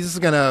 well, he's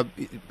going to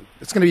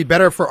it's going to be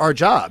better for our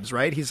jobs,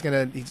 right? He's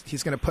going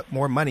to put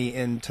more money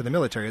into the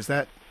military. Is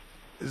that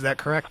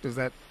correct? Is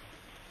that?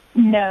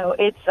 No,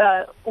 it's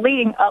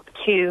leading up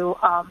to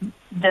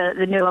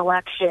the new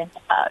election.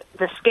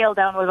 The scale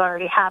down was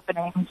already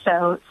happening,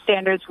 so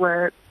standards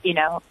were,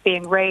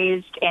 being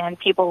raised and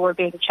people were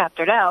being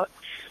chaptered out.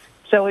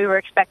 So we were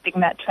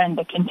expecting that trend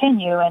to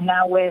continue, and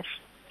now with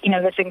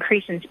this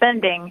increase in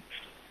spending,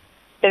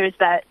 there's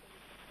that.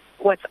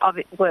 What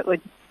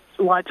would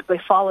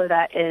logically follow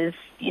that is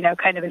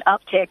kind of an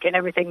uptick in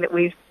everything that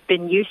we've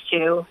been used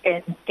to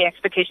and the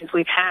expectations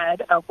we've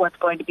had of what's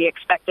going to be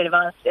expected of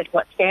us and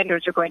what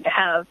standards are going to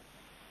have.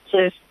 So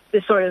there's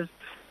this sort of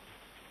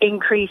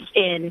increase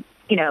in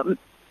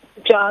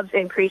jobs,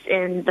 increase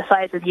in the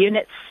size of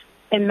units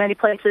in many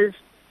places,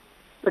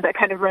 but that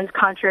kind of runs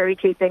contrary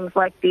to things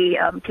like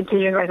the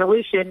continuing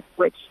resolution,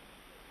 which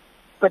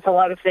puts a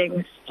lot of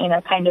things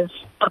kind of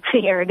up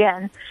in the air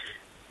again.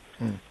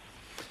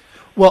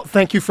 Well,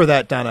 thank you for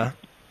that, Donna.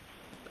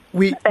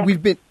 We've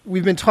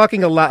been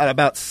talking a lot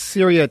about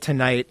Syria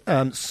tonight,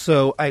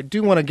 so I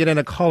do want to get in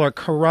a caller,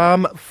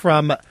 Karam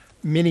from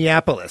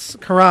Minneapolis.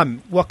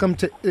 Karam, welcome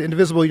to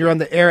Indivisible. You're on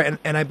the air,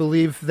 and I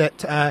believe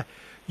that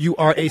you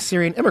are a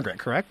Syrian immigrant,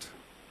 correct?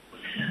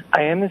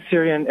 I am a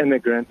Syrian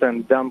immigrant,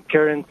 and I'm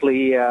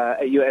currently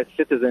a U.S.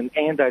 citizen,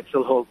 and I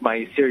still hold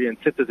my Syrian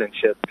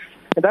citizenship.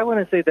 And I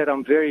want to say that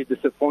I'm very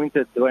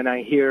disappointed when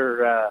I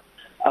hear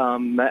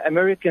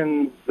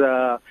Americans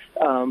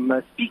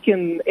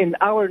speaking in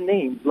our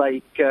names.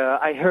 Like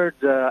I heard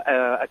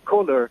a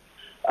caller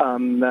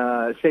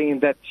saying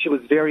that she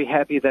was very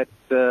happy that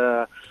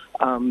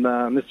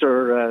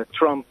Mr.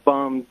 Trump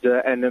bombed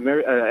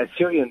a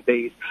Syrian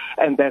base,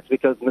 and that's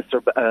because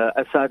Mr.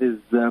 Assad is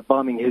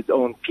bombing his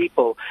own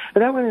people.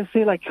 And I want to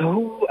say,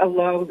 who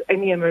allowed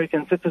any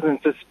American citizen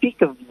to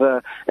speak of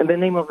in the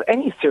name of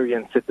any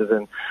Syrian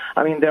citizen?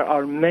 I mean, there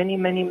are many,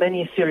 many,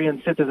 many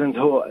Syrian citizens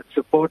who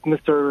support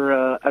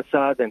Mr.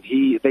 Assad, and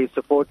they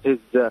support his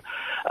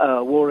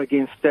war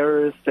against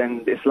terrorists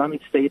and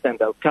Islamic State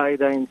and Al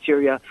Qaeda in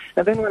Syria.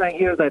 And then when I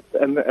hear that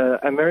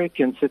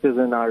American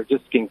citizens are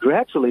just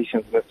congratulating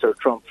Mr.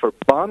 Trump for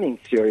bombing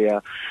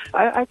Syria,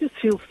 I just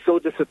feel so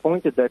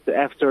disappointed that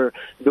after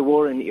the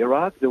war in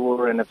Iraq, the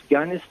war in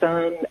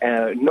Afghanistan,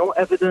 no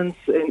evidence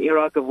in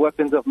Iraq of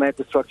weapons of mass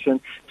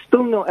destruction,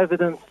 still no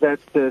evidence that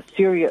the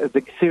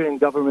Syrian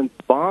government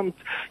bombed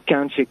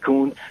Khan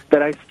Sheikhoun,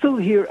 that I still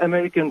hear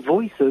American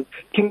voices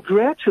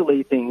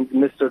congratulating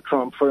Mr.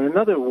 Trump for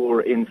another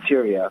war in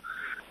Syria.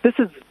 This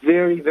is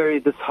very, very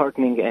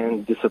disheartening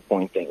and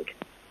disappointing.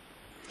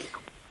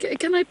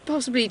 Can I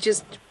possibly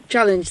just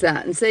challenge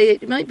that and say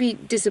it might be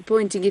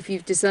disappointing if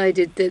you've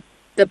decided that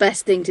the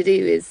best thing to do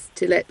is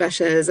to let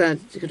Bashar al-Assad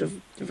sort of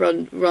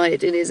run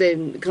riot in his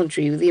own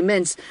country with the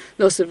immense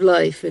loss of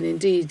life and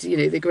indeed,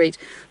 the great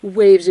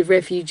waves of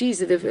refugees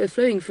that are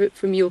flowing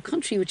from your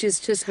country, which has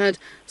just had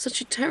such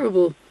a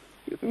terrible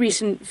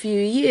recent few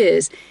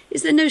years.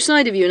 Is there no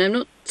side of you, and I'm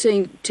not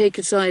saying take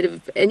a side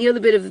of any other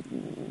bit of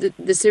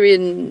the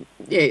Syrian,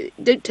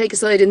 don't take a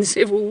side in the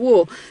civil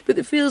war, but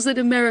that feels that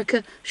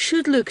America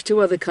should look to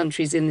other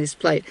countries in this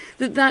plight,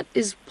 that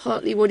is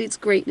partly what its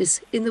greatness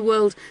in the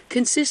world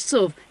consists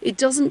of. It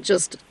doesn't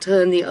just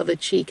turn the other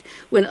cheek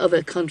when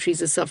other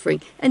countries are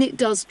suffering, and it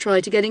does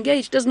try to get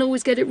engaged, doesn't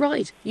always get it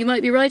right. You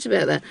might be right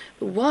about that,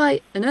 but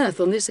why on earth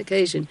on this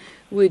occasion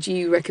would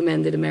you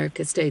recommend that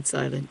America stayed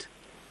silent?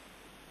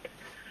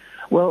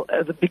 Well,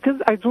 because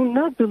I do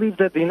not believe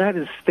that the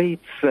United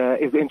States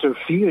is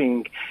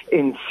interfering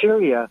in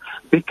Syria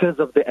because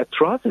of the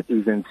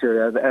atrocities in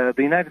Syria.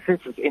 The United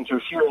States is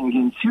interfering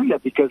in Syria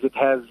because it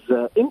has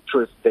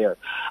interest there.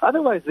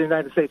 Otherwise, the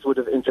United States would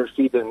have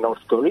interfered in North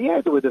Korea.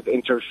 It would have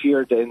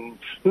interfered in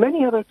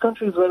many other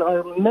countries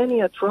where many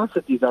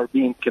atrocities are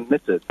being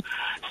committed.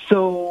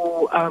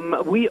 So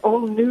we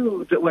all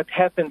knew that what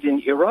happened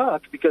in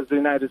Iraq because the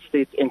United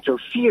States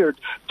interfered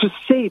to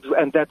save,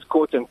 and that's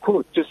quote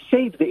unquote, to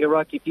save the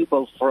Iraqi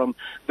people from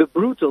the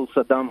brutal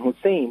Saddam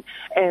Hussein.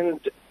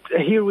 And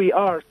here we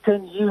are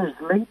 10 years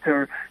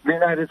later,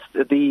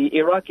 the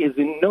Iraq is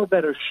in no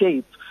better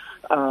shape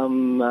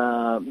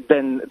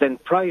than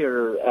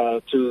prior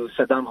to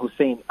Saddam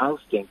Hussein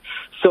ousting.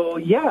 So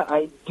yeah,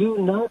 I do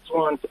not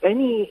want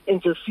any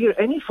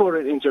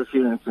foreign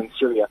interference in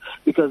Syria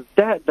because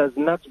that does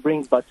not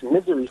bring but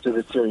misery to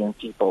the Syrian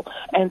people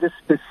and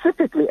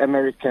specifically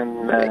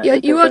American.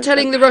 You are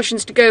telling the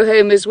Russians to go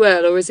home as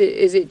well, or is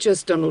it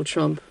just Donald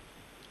Trump?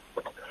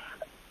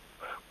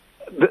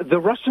 The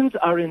Russians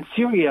are in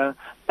Syria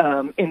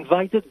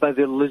invited by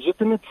the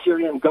legitimate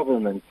Syrian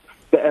government.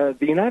 The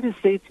United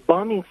States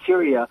bombing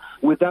Syria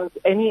without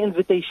any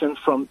invitation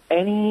from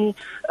any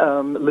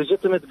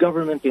legitimate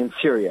government in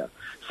Syria.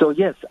 So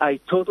yes,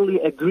 I totally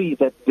agree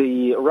that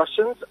the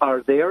Russians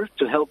are there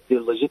to help the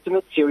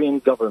legitimate Syrian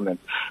government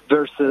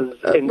versus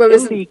an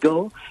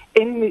illegal,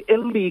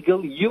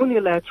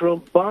 unilateral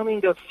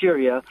bombing of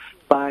Syria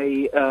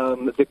by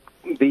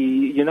the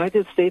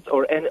United States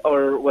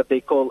or what they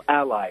call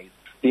allies.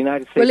 the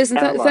United States. Well, listen,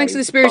 allies thanks for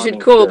the spirited bombing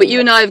call, but Syria. you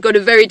and I have got a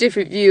very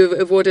different view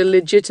of what a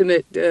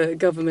legitimate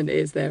government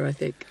is there, I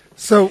think.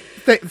 So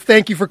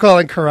thank you for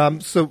calling,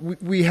 Karam. So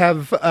we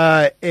have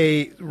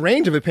a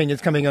range of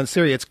opinions coming on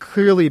Syria. It's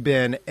clearly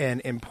been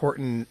an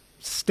important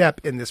step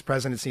in this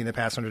presidency in the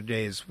past 100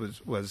 days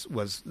was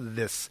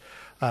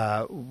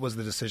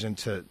the decision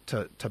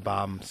to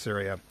bomb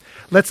Syria.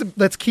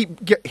 Let's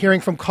keep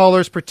hearing from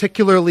callers,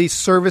 particularly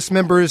service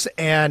members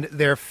and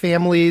their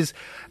families.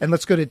 And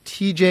let's go to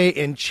TJ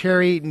in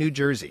Cherry, New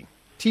Jersey.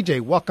 TJ,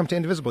 welcome to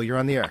Indivisible. You're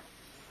on the air.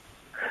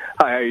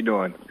 Hi, how you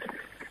doing?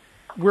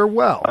 We're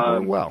well.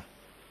 We're well.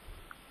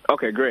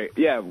 Okay, great.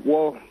 Yeah,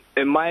 well,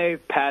 in my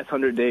past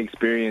 100-day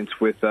experience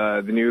with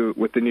the new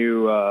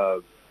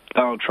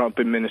Donald Trump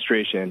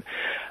administration,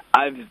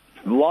 I've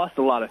lost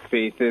a lot of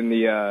faith in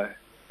the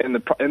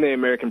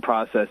American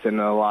process and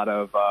a lot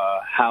of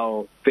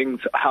how things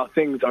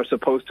are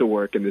supposed to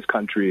work in this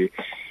country,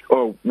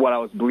 or what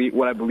I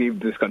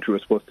believe this country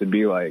was supposed to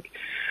be like.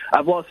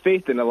 I've lost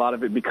faith in a lot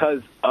of it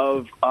because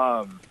of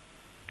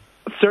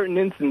certain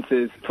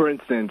instances. For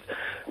instance,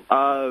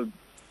 the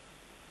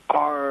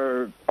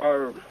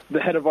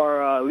head of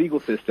our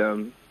legal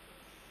system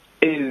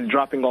is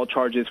dropping all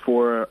charges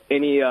for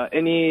any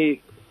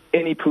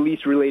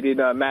police-related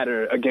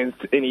matter against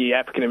any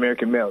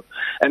African-American males.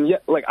 And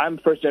yet, like, I'm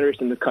first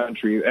generation in this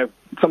country.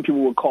 Some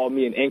people would call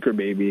me an anchor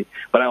baby,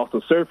 but I've also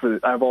served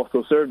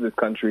this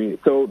country.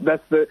 So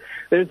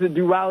there's a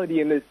duality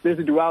in this. There's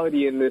a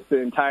duality in this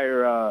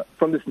entire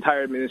from this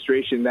entire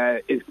administration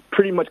that is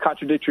pretty much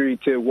contradictory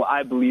to what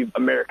I believe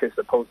America is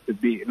supposed to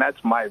be, and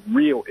that's my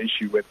real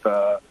issue with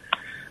the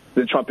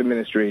Trump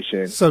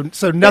administration.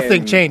 So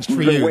nothing changed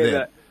for you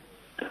then.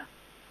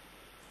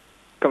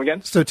 Come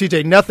again? So,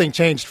 TJ, nothing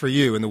changed for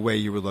you in the way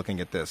you were looking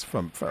at this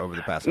from over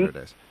the past 100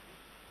 days?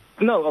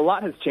 No, a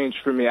lot has changed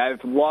for me.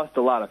 I've lost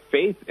a lot of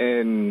faith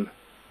in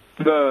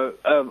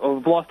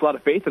I've lost a lot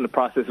of faith in the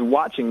process of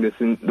watching this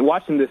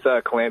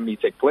calamity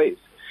take place.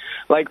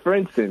 Like, for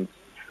instance,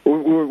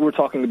 we're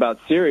talking about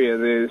Syria,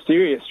 the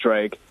Syria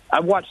strike.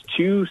 I've watched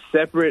two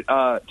separate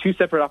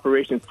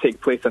operations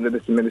take place under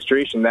this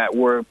administration that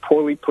were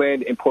poorly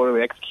planned and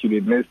poorly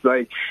executed. And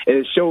it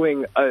is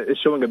showing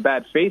a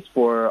bad face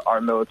for our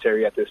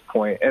military at this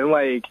point. And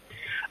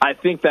I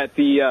think that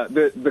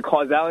the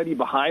causality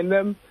behind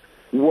them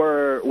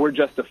were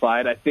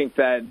justified. I think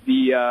that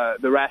the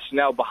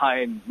rationale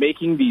behind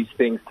making these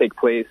things take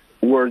place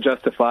were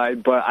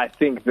justified. But I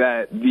think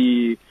that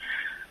the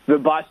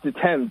botched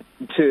attempt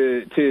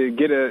to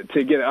get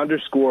an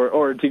underscore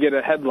or to get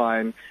a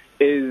headline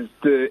is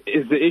the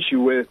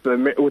issue with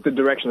the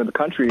direction of the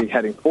country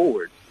heading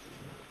forward.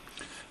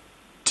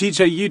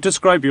 TJ, you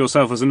describe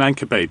yourself as an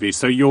anchor baby,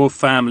 so your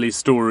family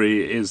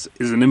story is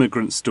an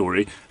immigrant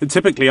story. And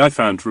typically, I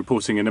found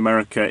reporting in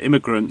America,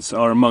 immigrants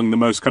are among the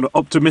most kind of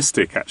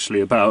optimistic,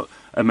 actually, about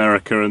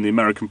America and the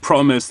American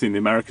promise and the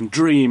American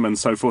dream and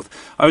so forth.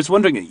 I was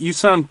wondering, you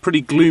sound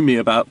pretty gloomy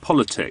about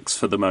politics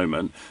for the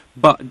moment,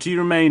 but do you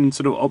remain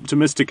sort of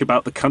optimistic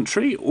about the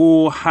country,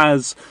 or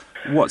has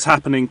what's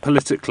happening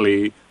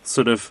politically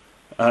sort of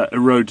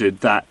eroded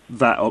that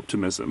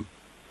optimism?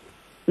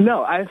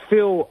 No, I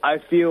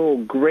feel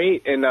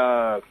great, and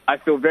I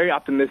feel very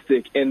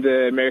optimistic in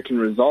the American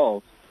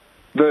resolve.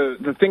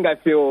 The thing I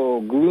feel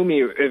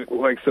gloomy,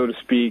 so to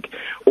speak,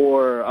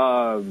 or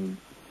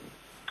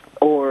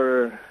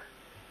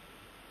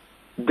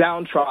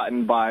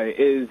downtrodden by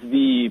is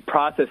the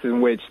process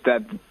in which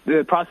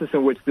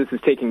this is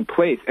taking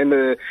place, and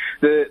the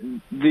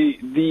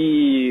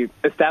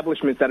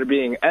establishments that are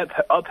being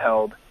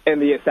upheld and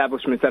the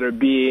establishments that are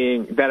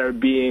being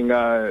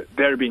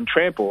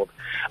trampled.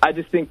 I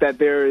just think that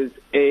there's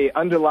an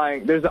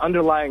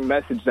underlying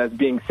message that's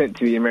being sent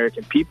to the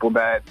American people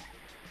that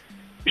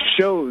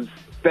shows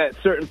that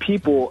certain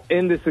people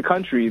in this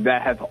country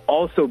that have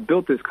also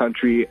built this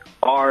country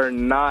are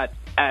not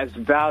as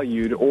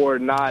valued or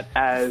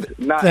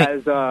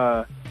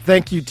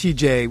Thank you,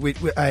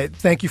 TJ. I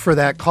thank you for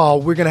that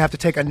call. We're going to have to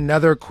take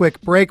another quick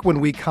break.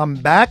 When we come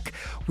back,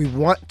 we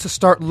want to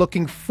start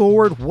looking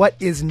forward. What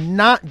is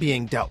not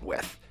being dealt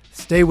with?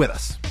 Stay with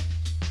us.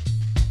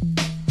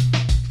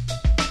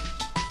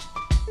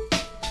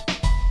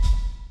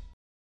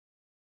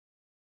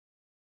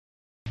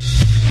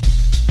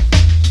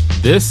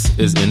 This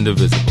is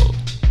Indivisible,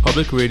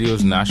 Public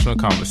Radio's national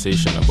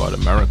conversation about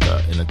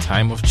America in a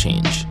time of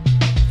change.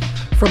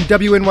 From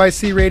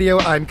WNYC Radio,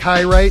 I'm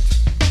Kai Wright.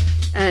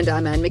 And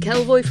I'm Anne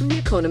McElvoy from The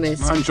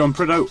Economist. I'm John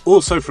Prideaux,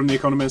 also from The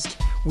Economist.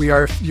 We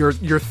are your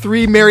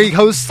three merry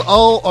hosts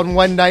all on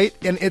one night,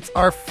 and it's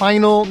our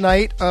final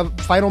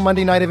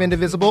Monday night of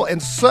Indivisible.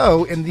 And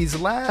so, in these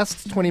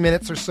last 20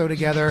 minutes or so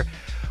together,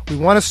 we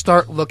want to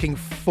start looking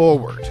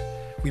forward.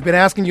 We've been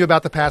asking you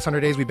about the past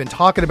 100 days. We've been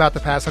talking about the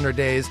past 100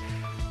 days.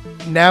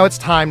 Now it's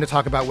time to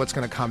talk about what's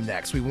going to come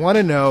next. We want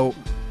to know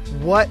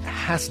what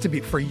has to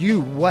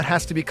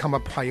become a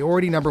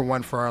priority number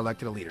one for our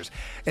elected leaders.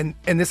 And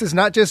this is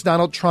not just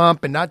Donald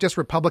Trump and not just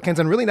Republicans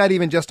and really not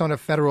even just on a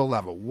federal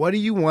level. What do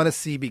you want to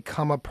see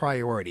become a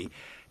priority?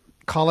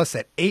 call us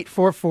at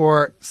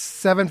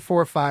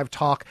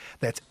 844-745-TALK.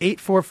 That's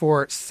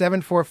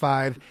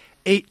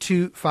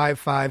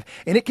 844-745-8255.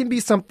 And it can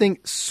be something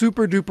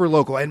super duper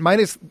local, and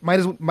might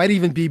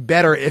even be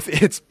better if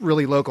it's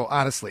really local,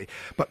 honestly.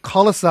 But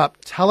call us up,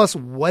 tell us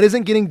what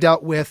isn't getting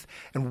dealt with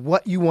and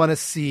what you want to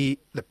see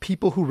the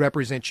people who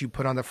represent you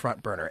put on the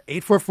front burner.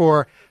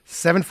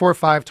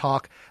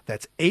 844-745-TALK.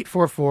 That's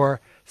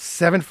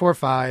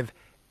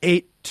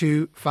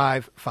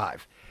 844-745-8255.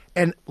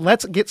 And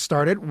let's get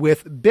started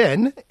with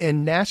Ben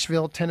in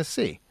Nashville,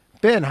 Tennessee.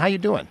 Ben, how you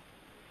doing?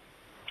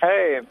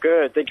 Hey, I'm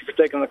good. Thank you for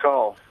taking the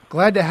call.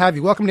 Glad to have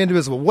you. Welcome to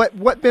Indivisible.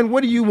 Ben,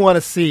 what do you want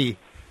to see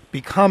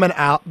become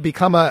a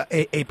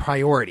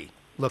priority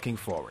looking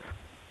forward?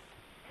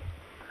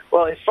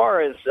 Well, as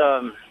far as,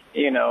 I'm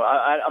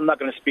not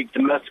going to speak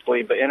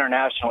domestically, but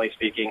internationally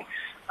speaking,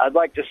 I'd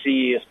like to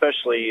see,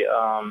 especially,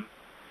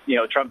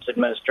 Trump's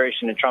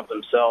administration and Trump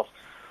himself,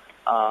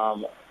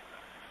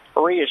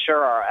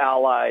 reassure our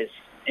allies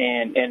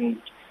and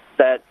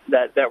that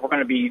we're going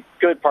to be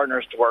good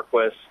partners to work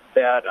with.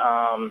 That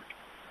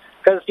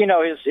because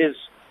his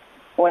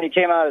when he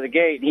came out of the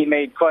gate, he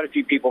made quite a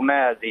few people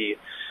mad. The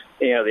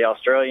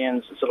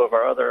Australians and some of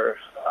our other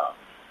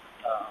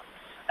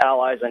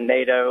allies in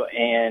NATO,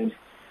 and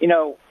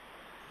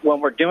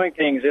when we're doing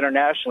things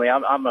internationally,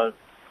 I'm a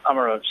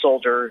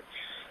soldier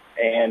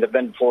and have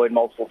been deployed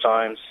multiple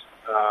times.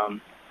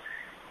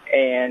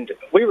 And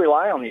we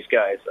rely on these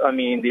guys. I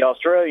mean, the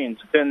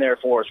Australians have been there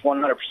for us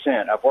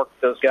 100%. I've worked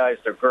with those guys.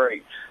 They're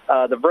great.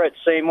 The Brits,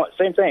 same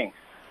thing.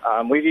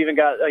 We've even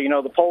got,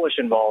 the Polish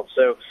involved.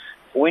 So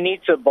we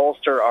need to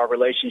bolster our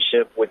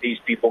relationship with these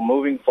people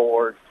moving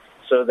forward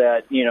so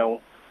that,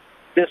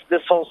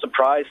 this whole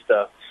surprise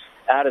stuff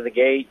out of the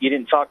gate, you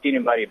didn't talk to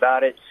anybody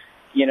about it.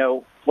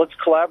 Let's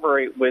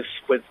collaborate with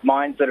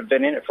minds that have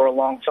been in it for a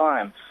long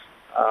time.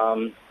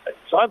 So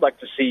I'd like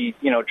to see,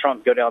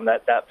 Trump go down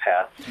that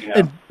path.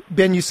 And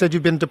Ben, you said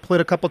you've been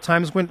deployed a couple of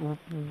times. When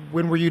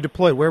were you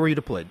deployed? Where were you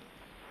deployed?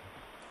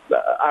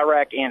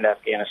 Iraq and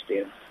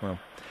Afghanistan. Wow.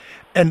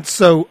 And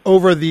so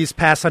over these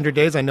past 100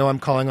 days, I know I'm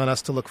calling on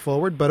us to look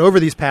forward, but over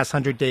these past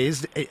 100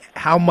 days,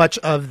 how much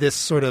of this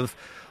sort of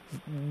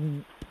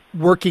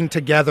working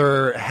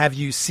together have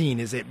you seen?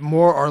 Is it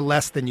more or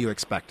less than you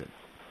expected?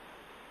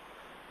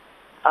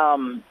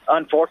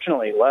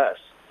 Unfortunately, less.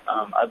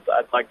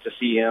 I'd like to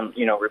see him,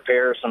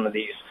 repair some of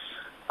these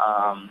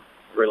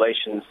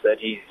relations that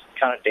he's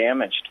kind of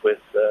damaged with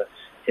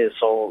his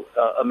whole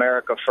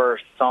America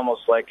first. It's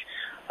almost like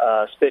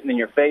spitting in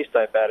your face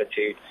type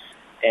attitude.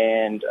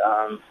 And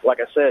like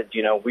I said,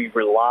 we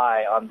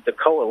rely on the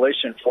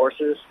coalition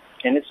forces,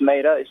 and it's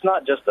made up. It's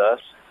not just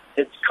us;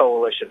 it's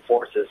coalition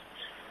forces,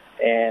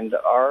 and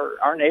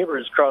our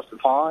neighbors across the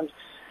pond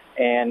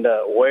and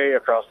way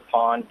across the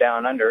pond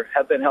down under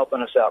have been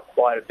helping us out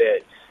quite a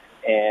bit.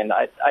 And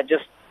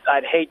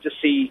I'd hate to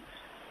see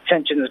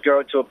tensions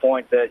grow to a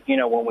point that,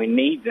 when we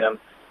need them,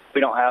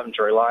 we don't have them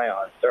to rely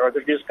on. They're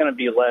just going to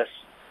be less,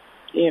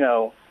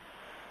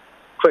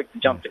 quick to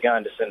jump the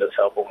gun to send us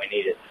help when we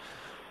need it.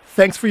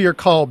 Thanks for your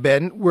call,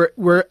 Ben.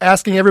 We're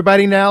asking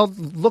everybody now,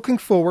 looking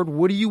forward,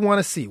 what do you want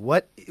to see?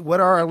 What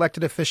are our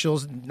elected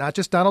officials, not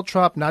just Donald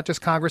Trump, not just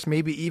Congress,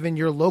 maybe even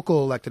your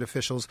local elected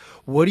officials,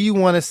 what do you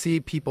want to see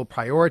people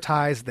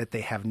prioritize that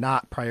they have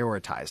not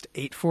prioritized?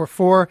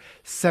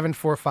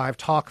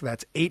 844-745-TALK.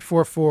 That's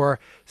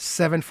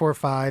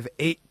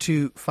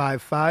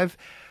 844-745-8255.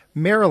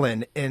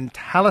 Marilyn in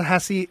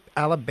Tallahassee,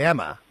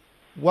 Alabama.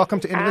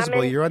 Welcome to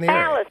Indivisible. You're on the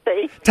air.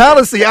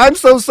 Tallahassee. I'm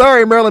so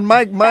sorry, Marilyn.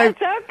 That's okay.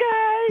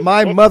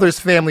 My mother's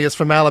family is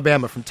from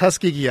Alabama, from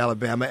Tuskegee,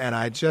 Alabama, and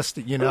I just,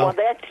 Well,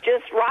 that's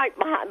just right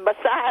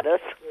beside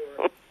us.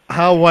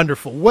 How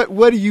wonderful.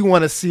 What do you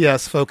want to see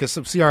us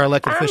see our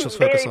elected officials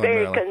focus on,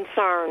 Marilyn? Marilyn? I'm very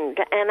concerned,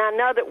 and I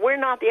know that we're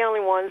not the only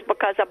ones,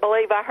 because I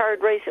believe I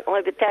heard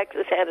recently that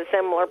Texas had a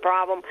similar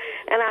problem,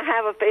 and I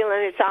have a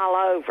feeling it's all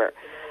over.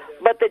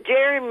 But the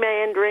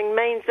gerrymandering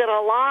means that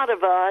a lot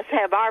of us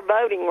have our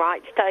voting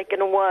rights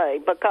taken away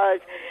because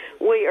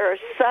we are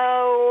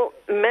so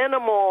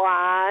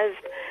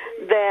minimalized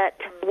that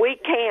we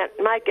can't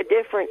make a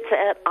difference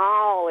at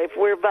all if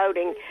we're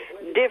voting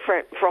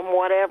different from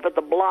whatever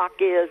the block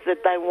is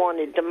that they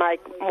wanted to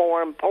make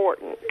more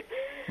important.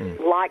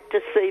 Like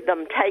to see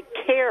them take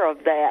care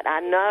of that. I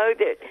know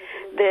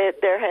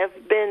that there have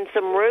been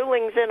some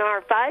rulings in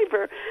our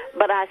favor,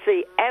 but I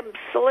see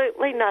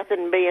absolutely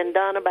nothing being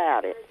done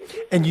about it.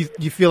 And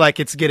you feel like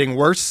it's getting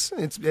worse?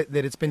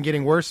 That it's been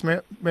getting worse,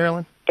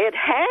 Marilyn? It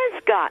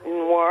has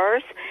gotten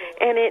worse,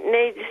 and it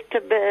needs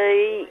to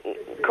be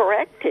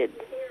corrected.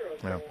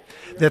 Well,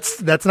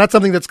 that's not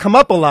something that's come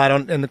up a lot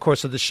in the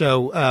course of the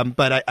show,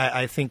 but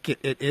I think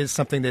it is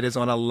something that is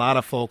on a lot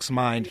of folks'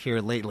 mind here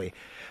lately.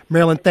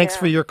 Marilyn, thanks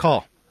for your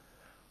call.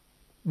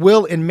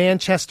 Will in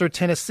Manchester,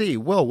 Tennessee.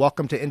 Will,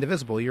 welcome to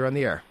Indivisible. You're on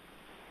the air.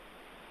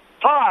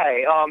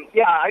 Hi.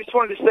 I just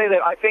wanted to say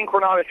that I think we're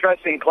not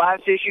addressing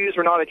class issues.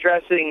 We're not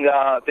addressing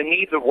the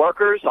needs of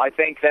workers. I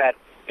think that,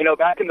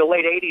 back in the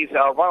late 80s,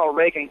 Ronald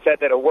Reagan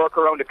said that a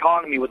worker-owned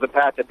economy was the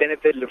path that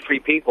benefited the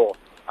free people.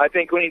 I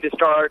think we need to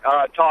start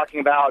talking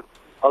about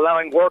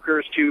allowing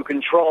workers to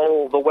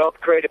control the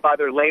wealth created by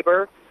their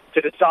labor,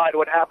 to decide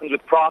what happens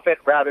with profit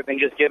rather than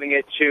just giving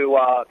it to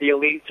the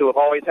elites who have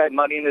always had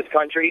money in this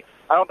country.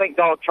 I don't think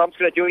Donald Trump's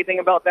going to do anything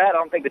about that. I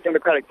don't think the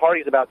Democratic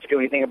Party is about to do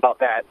anything about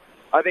that.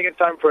 I think it's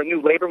time for a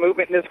new labor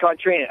movement in this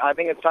country, and I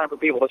think it's time for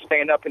people to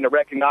stand up and to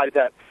recognize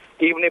that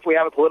even if we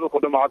have a political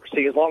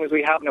democracy, as long as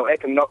we have no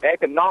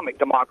economic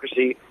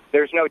democracy,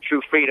 there's no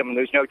true freedom and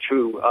there's no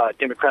true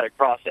democratic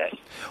process.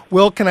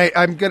 Will, can I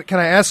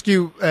ask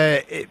you?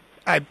 I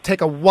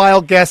take a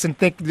wild guess and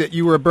think that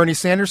you were a Bernie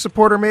Sanders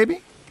supporter,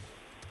 maybe.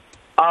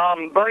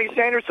 Bernie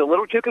Sanders is a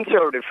little too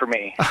conservative for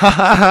me.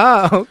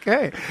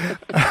 Okay.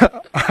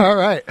 All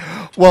right.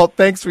 Well,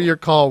 thanks for your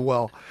call,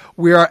 Will.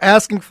 We are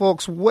asking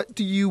folks, what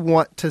do you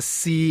want to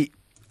see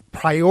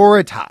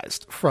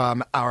prioritized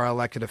from our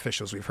elected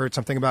officials? We've heard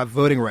something about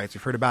voting rights.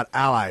 We've heard about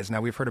allies.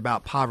 Now we've heard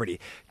about poverty.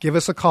 Give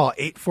us a call,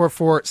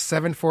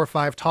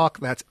 844-745-TALK.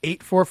 That's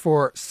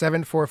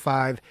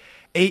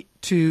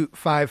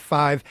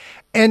 844-745-8255.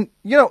 And,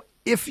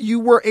 if you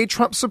were a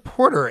Trump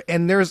supporter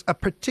and there's a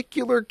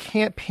particular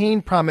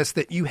campaign promise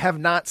that you have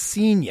not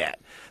seen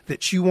yet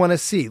that you want to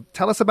see,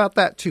 tell us about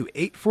that too.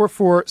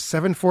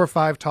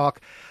 844-745-TALK.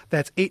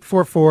 That's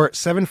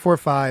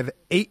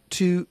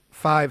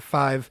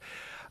 844-745-8255.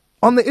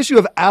 On the issue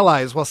of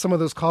allies, while some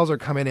of those calls are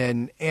coming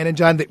in, Ann and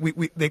John,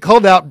 they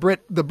called out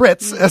the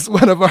Brits as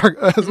one of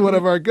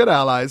our good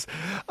allies.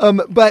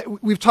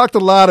 But we've talked a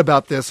lot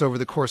about this over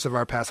the course of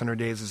our past 100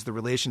 days, is the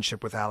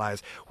relationship with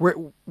allies.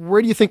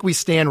 Where do you think we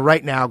stand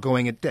right now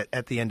going at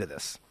the end of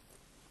this?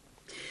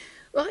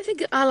 Well, I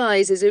think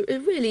allies is a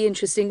really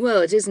interesting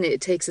word, isn't it? It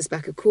takes us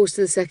back, of course,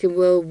 to the Second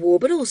World War,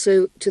 but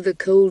also to the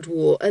Cold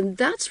War. And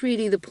that's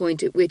really the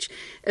point at which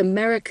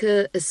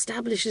America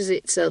establishes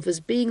itself as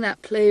being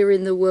that player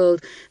in the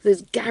world,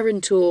 the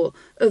guarantor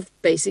of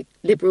basic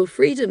liberal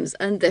freedoms.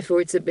 And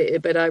therefore, it's a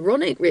bit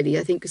ironic, really.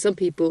 I think some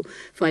people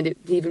find it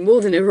even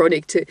more than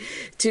ironic to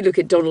look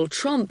at Donald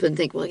Trump and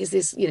think, well, is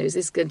this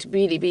going to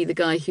really be the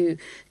guy who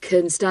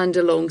can stand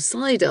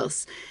alongside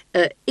us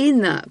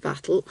in that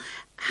battle?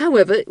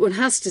 However, one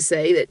has to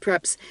say that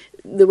perhaps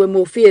there were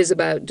more fears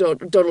about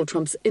Donald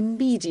Trump's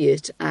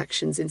immediate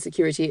actions in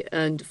security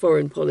and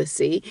foreign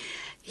policy.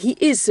 He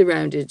is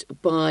surrounded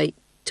by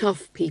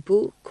tough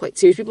people, quite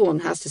serious people, one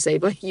has to say,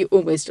 by you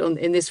almost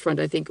in this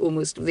front, I think,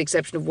 almost with the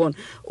exception of one,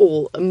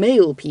 all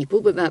male people,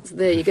 but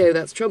there you go,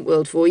 that's Trump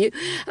world for you.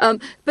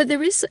 But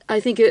there is, I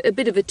think, a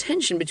bit of a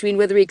tension between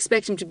whether we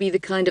expect him to be the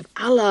kind of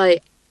ally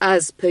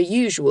as per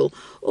usual,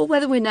 or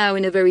whether we're now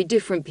in a very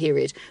different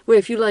period, where,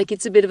 if you like,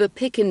 it's a bit of a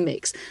pick and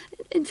mix.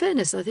 In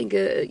fairness, I think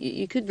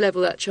you could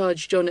level that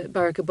charge, John, at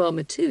Barack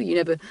Obama too. You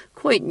never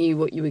quite knew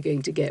what you were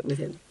going to get with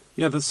him.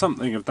 Yeah, there's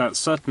something of that.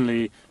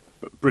 Certainly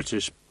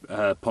British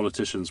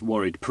politicians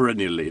worried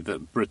perennially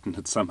that Britain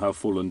had somehow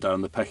fallen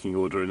down the pecking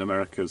order in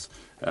America's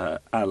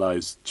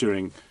allies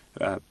during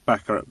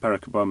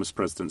Barack Obama's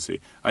presidency.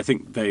 I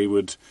think they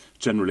would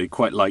generally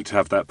quite like to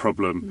have that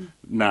problem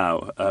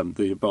now.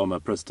 The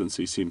Obama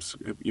presidency seems,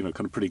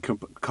 kind of pretty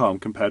calm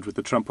compared with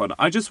the Trump one.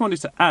 I just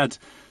wanted to add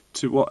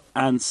to what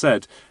Anne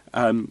said.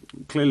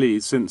 Clearly,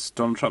 since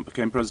Donald Trump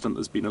became president,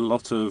 there's been a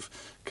lot of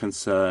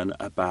concern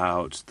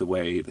about the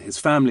way his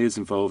family is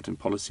involved in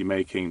policy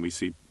making. We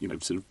see,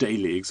 sort of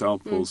daily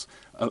examples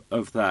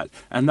of that.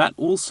 And that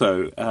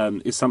also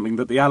is something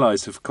that the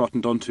allies have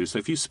cottoned onto. So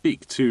if you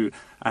speak to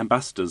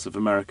ambassadors of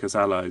America's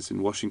allies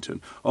in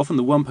Washington, often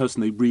the one person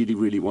they really,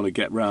 really want to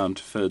get round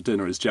for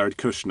dinner is Jared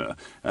Kushner,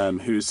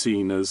 who's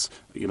seen as,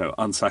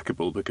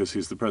 unsackable because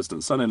he's the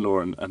president's son-in-law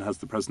and has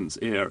the president's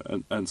ear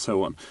and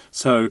so on.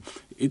 So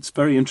it's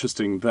very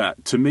interesting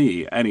that, to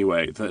me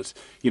anyway, that,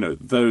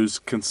 those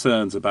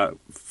concerns about,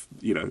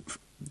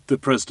 the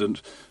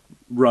president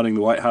running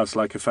the White House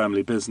like a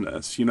family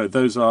business,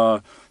 those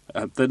are,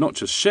 they're not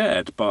just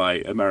shared by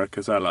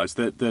America's allies.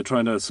 They're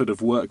trying to sort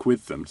of work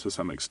with them to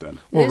some extent.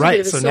 Well,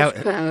 right. There's a bit of a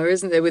soft power,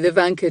 isn't there, with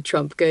Ivanka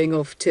Trump going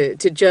off to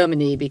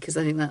Germany, because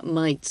I think that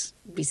might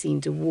be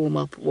seen to warm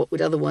up what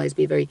would otherwise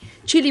be a very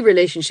chilly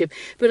relationship.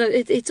 But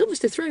it's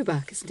almost a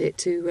throwback, isn't it,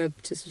 to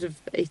sort of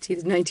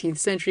 18th, 19th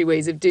century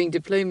ways of doing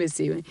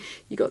diplomacy when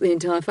you got the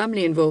entire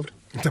family involved.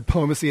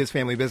 Diplomacy is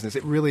family business.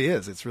 It really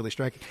is. It's really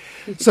striking.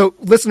 So,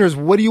 listeners,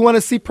 what do you want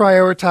to see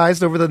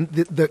prioritized over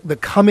the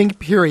coming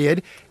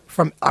period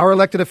from our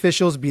elected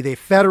officials, be they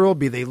federal,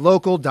 be they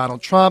local,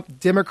 Donald Trump,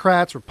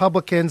 Democrats,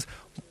 Republicans?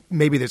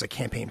 Maybe there's a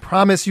campaign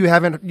promise you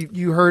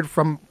heard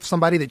from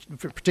somebody, that,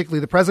 particularly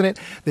the president,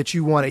 that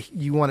you want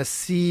to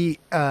see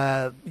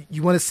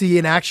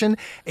in action.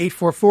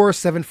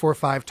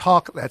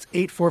 844-745-TALK. That's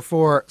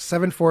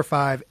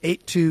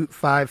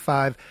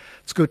 844-745-8255.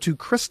 Let's go to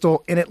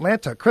Crystal in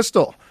Atlanta.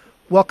 Crystal,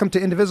 welcome to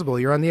Indivisible.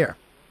 You're on the air.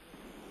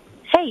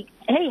 Hey,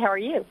 how are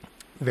you?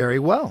 Very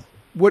well.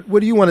 What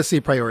do you want to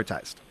see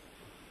prioritized?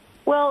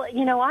 Well,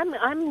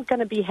 I'm going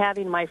to be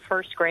having my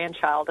first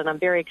grandchild, and I'm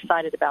very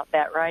excited about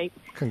that, right?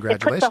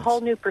 Congratulations. It puts a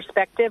whole new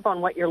perspective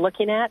on what you're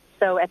looking at.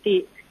 So at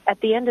the at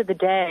the end of the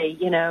day,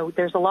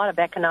 there's a lot of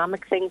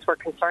economic things we're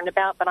concerned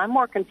about, but I'm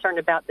more concerned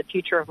about the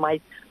future of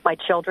my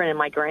children and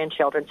my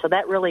grandchildren. So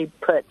that really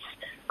puts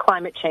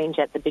climate change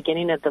at the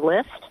beginning of the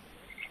list.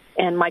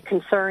 And my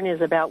concern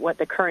is about what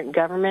the current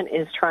government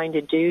is trying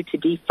to do to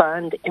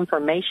defund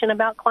information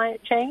about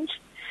climate change,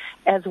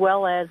 as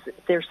well as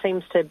there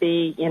seems to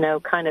be,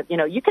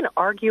 you can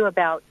argue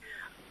about,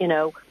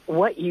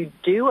 what you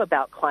do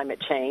about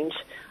climate change,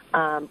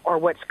 or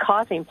what's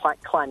causing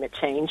climate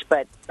change,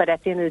 but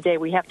at the end of the day,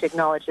 we have to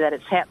acknowledge that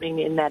it's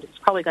happening and that it's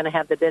probably going to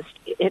have the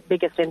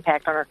biggest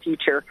impact on our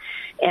future.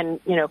 And,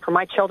 for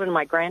my children and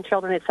my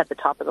grandchildren, it's at the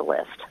top of the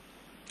list.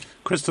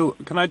 Crystal,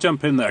 can I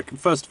jump in there?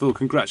 First of all,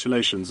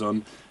 congratulations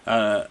on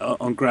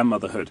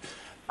grandmotherhood.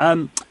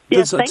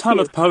 There's a ton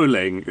of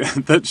polling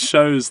that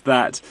shows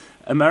that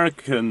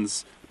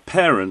Americans'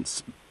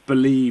 parents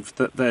believe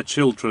that their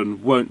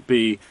children won't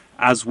be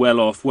as well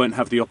off, won't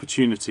have the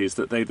opportunities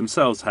that they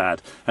themselves had.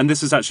 And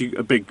this is actually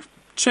a big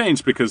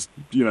change because,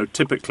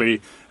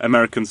 typically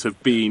Americans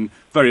have been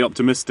very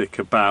optimistic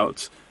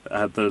about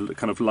the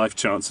kind of life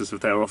chances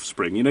of their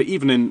offspring,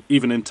 even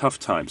in tough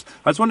times.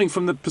 I was wondering,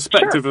 from the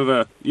perspective of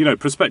a,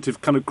 prospective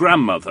kind of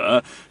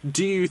grandmother,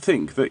 do you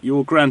think that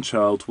your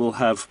grandchild will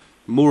have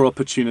more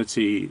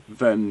opportunity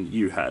than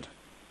you had?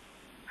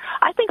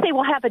 I think they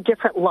will have a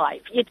different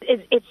life.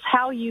 It's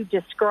how you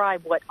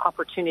describe what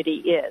opportunity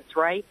is,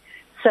 right?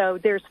 So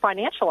there's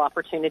financial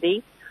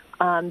opportunity,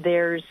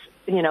 there's,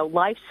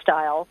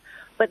 lifestyle,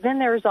 but then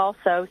there's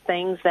also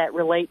things that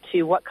relate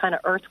to what kind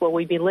of earth will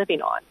we be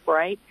living on,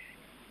 right?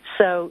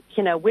 So,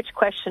 which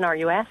question are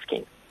you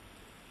asking?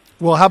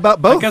 Well, how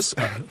about both? I guess,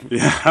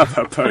 how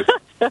about both?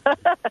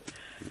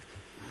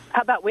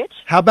 How about which?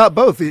 How about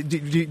both?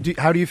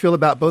 How do you feel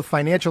about both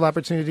financial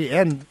opportunity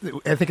and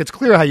I think it's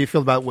clear how you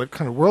feel about what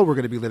kind of world we're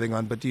going to be living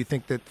on, but do you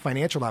think that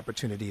financial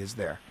opportunity is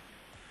there?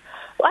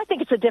 Well, I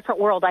think it's a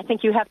different world. I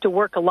think you have to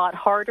work a lot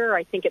harder.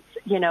 I think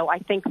I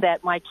think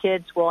that my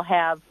kids will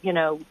have,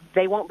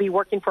 they won't be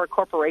working for a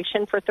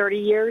corporation for 30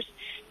 years.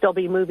 They'll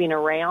be moving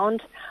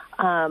around.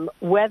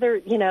 Whether,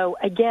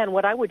 again,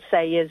 what I would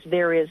say is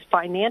there is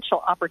financial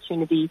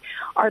opportunity.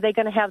 Are they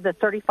going to have the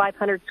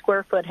 3,500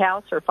 square foot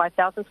house or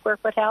 5,000 square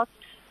foot house?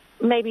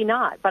 Maybe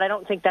not, but I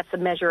don't think that's a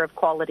measure of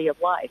quality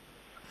of life.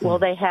 Will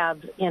they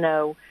have,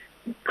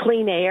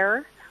 clean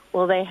air?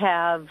 Will they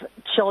have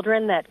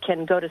children that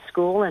can go to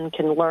school and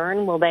can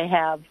learn? Will they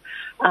have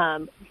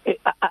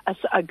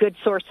a good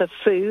source of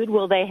food?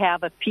 Will they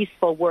have a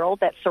peaceful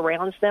world that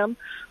surrounds them?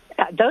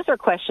 Those are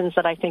questions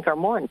that I think are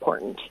more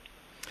important.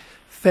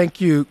 Thank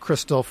you,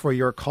 Crystal, for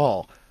your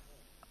call.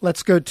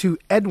 Let's go to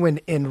Edwin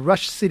in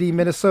Rush City,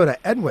 Minnesota.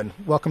 Edwin,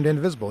 welcome to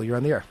Indivisible. You're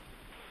on the air.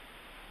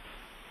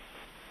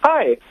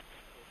 Hi.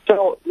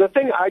 So the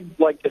thing I'd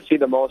like to see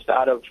the most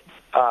out of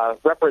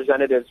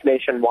representatives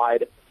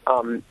nationwide,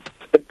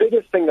 the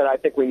biggest thing that I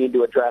think we need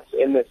to address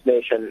in this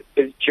nation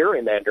is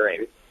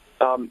gerrymandering.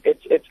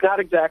 It's not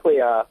exactly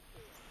a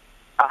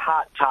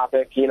hot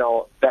topic,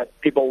 that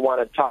people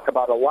want to talk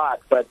about a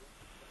lot, but,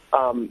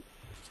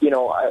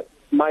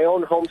 my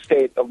own home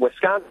state of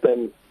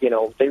Wisconsin,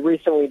 they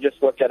recently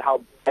just looked at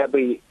how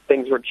badly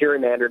things were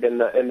gerrymandered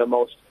in the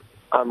most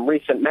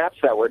recent maps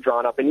that were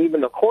drawn up, and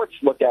even the courts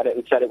looked at it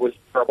and said it was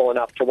terrible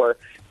enough to where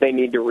they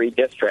need to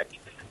redistrict.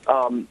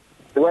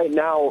 Right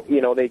now,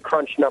 they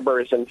crunched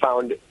numbers and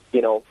found,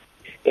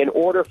 in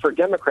order for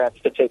Democrats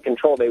to take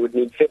control, they would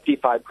need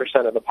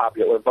 55% of the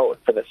popular vote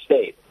for the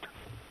state,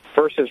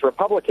 versus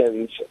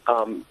Republicans,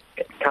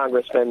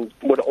 congressmen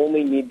would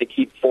only need to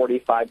keep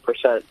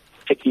 45%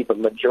 to keep a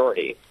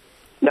majority.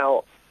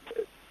 Now,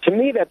 to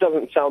me, that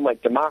doesn't sound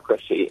like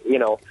democracy,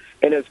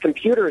 and as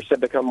computers have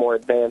become more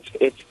advanced,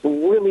 it's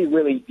really,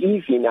 really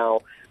easy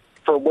now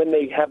for when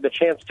they have the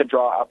chance to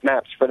draw up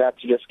maps for that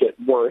to just get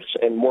worse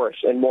and worse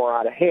and more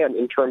out of hand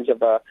in terms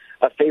of a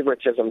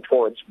favoritism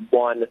towards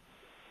one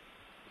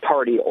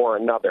party or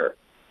another.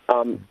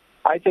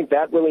 I think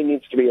that really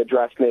needs to be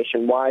addressed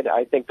nationwide.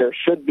 I think there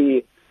should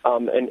be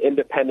an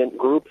independent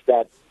group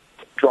that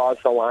draws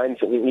the lines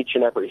in each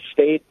and every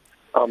state.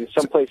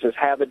 Some places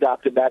have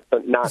adopted that,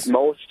 but not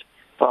most.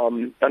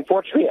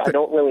 Unfortunately, I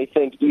don't really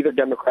think either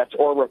Democrats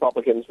or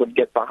Republicans would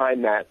get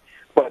behind that,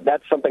 but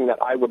that's something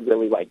that I would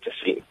really like to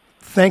see.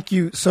 Thank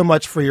you so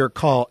much for your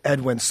call,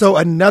 Edwin. So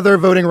another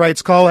voting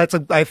rights call.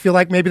 I feel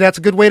like maybe that's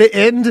a good way to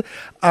end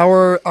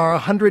our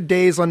 100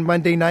 days on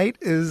Monday night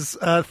is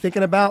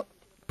thinking about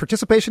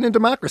participation in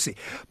democracy.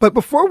 But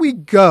before we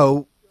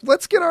go,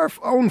 let's get our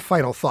own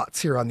final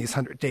thoughts here on these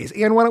 100 days.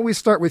 Anne, why don't we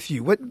start with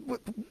you?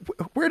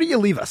 Where do you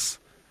leave us?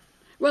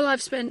 Well,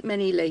 I've spent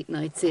many late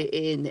nights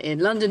in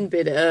London,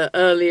 but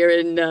earlier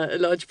in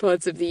large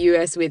parts of the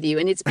US with you.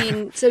 And it's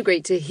been so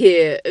great to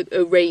hear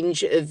a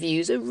range of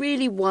views, a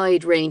really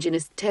wide range in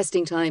a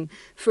testing time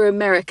for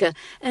America.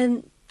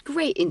 And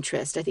great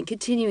interest, I think,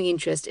 continuing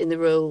interest in the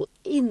role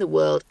in the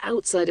world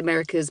outside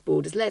America's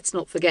borders. Let's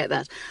not forget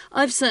that.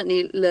 I've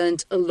certainly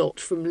learned a lot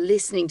from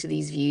listening to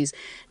these views,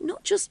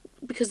 not just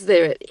because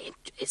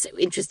it's so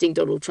interesting.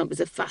 Donald Trump is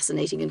a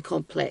fascinating and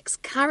complex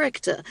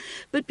character,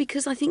 but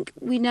because I think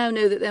we now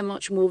know that they're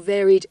much more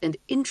varied and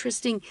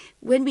interesting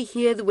when we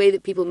hear the way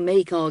that people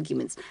make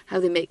arguments, how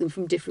they make them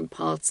from different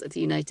parts of the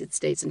United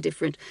States and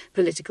different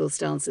political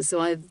stances.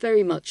 So I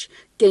very much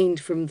gained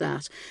from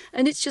that.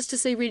 And it's just to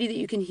say really that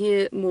you can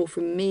hear more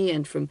from me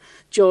and from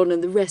John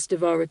and the rest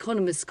of our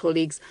Economist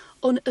colleagues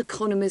on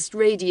Economist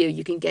Radio.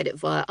 You can get it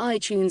via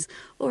iTunes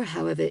or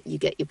however you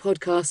get your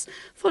podcasts.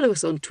 Follow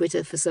us on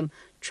Twitter for some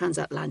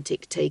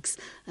transatlantic takes.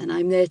 And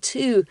I'm there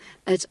too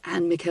at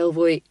Anne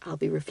McElvoy. I'll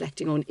be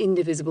reflecting on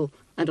Indivisible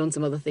and on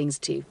some other things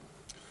too.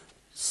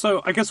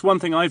 So I guess one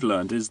thing I've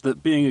learned is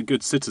that being a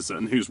good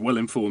citizen who's well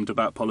informed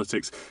about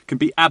politics can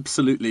be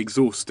absolutely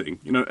exhausting.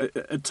 You know,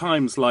 at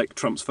times like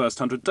Trump's first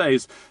 100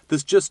 days,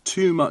 there's just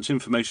too much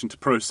information to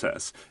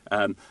process.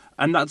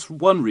 And that's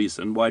one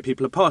reason why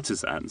people are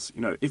partisans.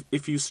 You know,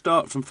 if you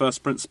start from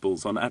first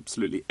principles on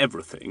absolutely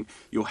everything,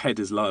 your head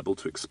is liable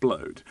to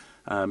explode.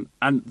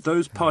 And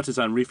those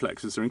partisan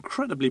reflexes are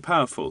incredibly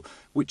powerful,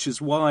 which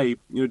is why,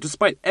 you know,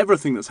 despite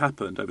everything that's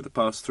happened over the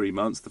past 3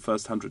 months, the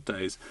first 100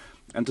 days,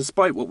 and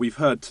despite what we've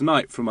heard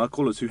tonight from our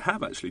callers who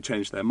have actually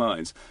changed their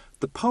minds,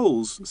 the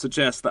polls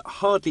suggest that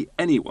hardly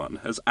anyone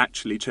has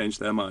actually changed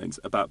their minds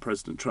about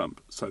President Trump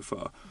so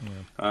far.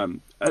 Yeah.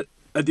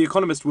 At The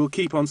Economist, we'll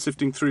keep on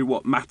sifting through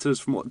what matters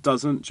from what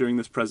doesn't during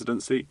this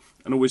presidency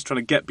and always trying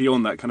to get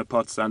beyond that kind of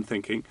partisan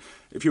thinking.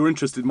 If you're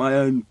interested in my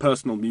own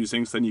personal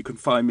musings, then you can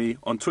find me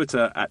on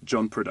Twitter at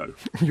John Prideaux.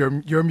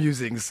 Your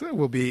musings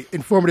will be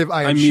informative,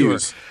 I am sure.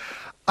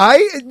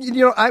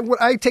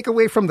 What I take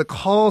away from the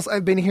calls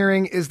I've been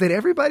hearing is that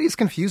everybody's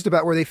confused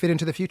about where they fit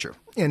into the future.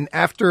 And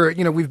after,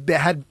 we've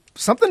had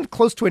something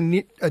close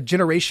to a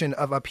generation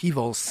of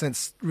upheaval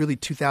since really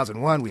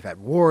 2001. We've had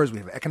wars, we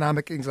have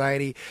economic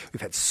anxiety,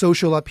 we've had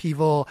social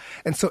upheaval.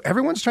 And so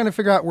everyone's trying to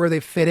figure out where they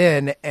fit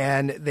in,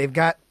 and they've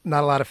got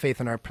not a lot of faith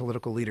in our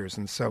political leaders.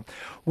 And so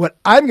what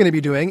I'm going to be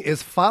doing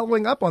is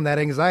following up on that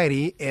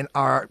anxiety in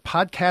our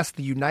podcast,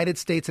 The United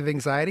States of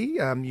Anxiety.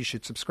 You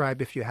should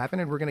subscribe if you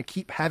haven't, and we're going to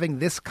keep having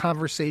this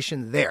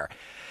conversation there.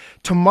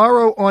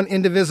 Tomorrow on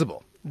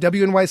Indivisible,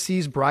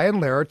 WNYC's Brian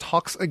Lehrer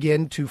talks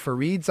again to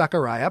Fareed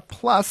Zakaria,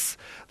 plus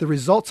the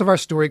results of our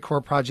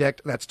StoryCorps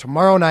project. That's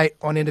tomorrow night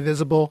on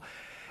Indivisible.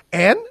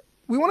 And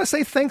we want to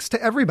say thanks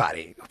to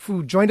everybody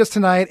who joined us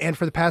tonight. And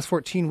for the past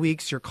 14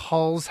 weeks, your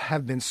calls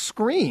have been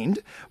screened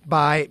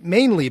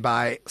mainly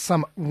by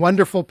some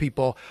wonderful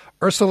people: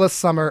 Ursula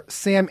Summer,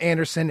 Sam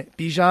Anderson,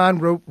 Bijan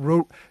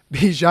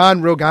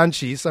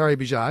Roganchi, sorry,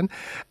 Bijan,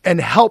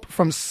 and help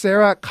from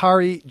Sarah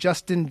Kari,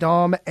 Justin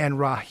Daum, and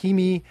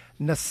Rahimi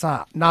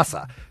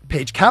Nasa.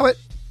 Paige Cowett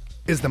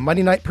is the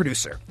Monday night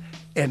producer,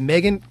 and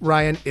Megan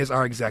Ryan is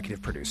our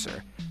executive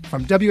producer.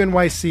 From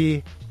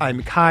WNYC,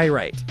 I'm Kai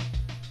Wright.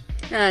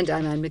 And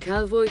I'm Anne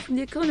McElvoy from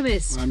The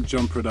Economist. I'm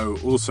John Prideaux,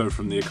 also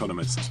from The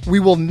Economist. We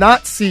will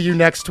not see you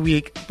next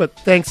week, but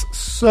thanks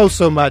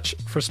so much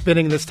for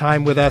spending this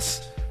time with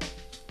us.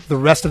 The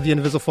rest of the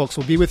Indivisible folks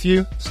will be with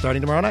you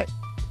starting tomorrow night.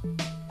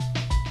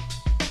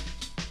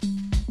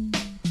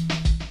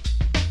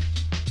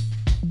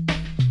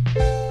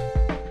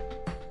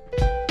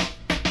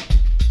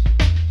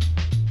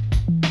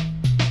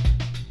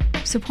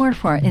 Support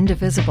for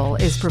Indivisible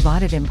is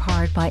provided in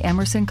part by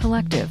Emerson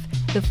Collective,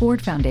 the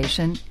Ford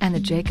Foundation, and the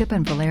Jacob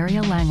and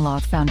Valeria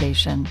Langloth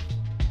Foundation.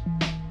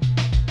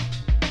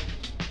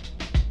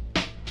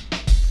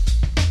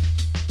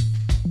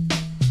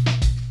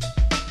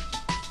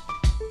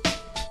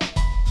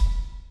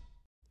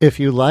 If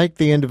you like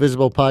the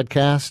Indivisible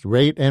podcast,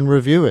 rate and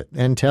review it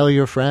and tell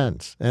your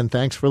friends. And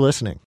thanks for listening.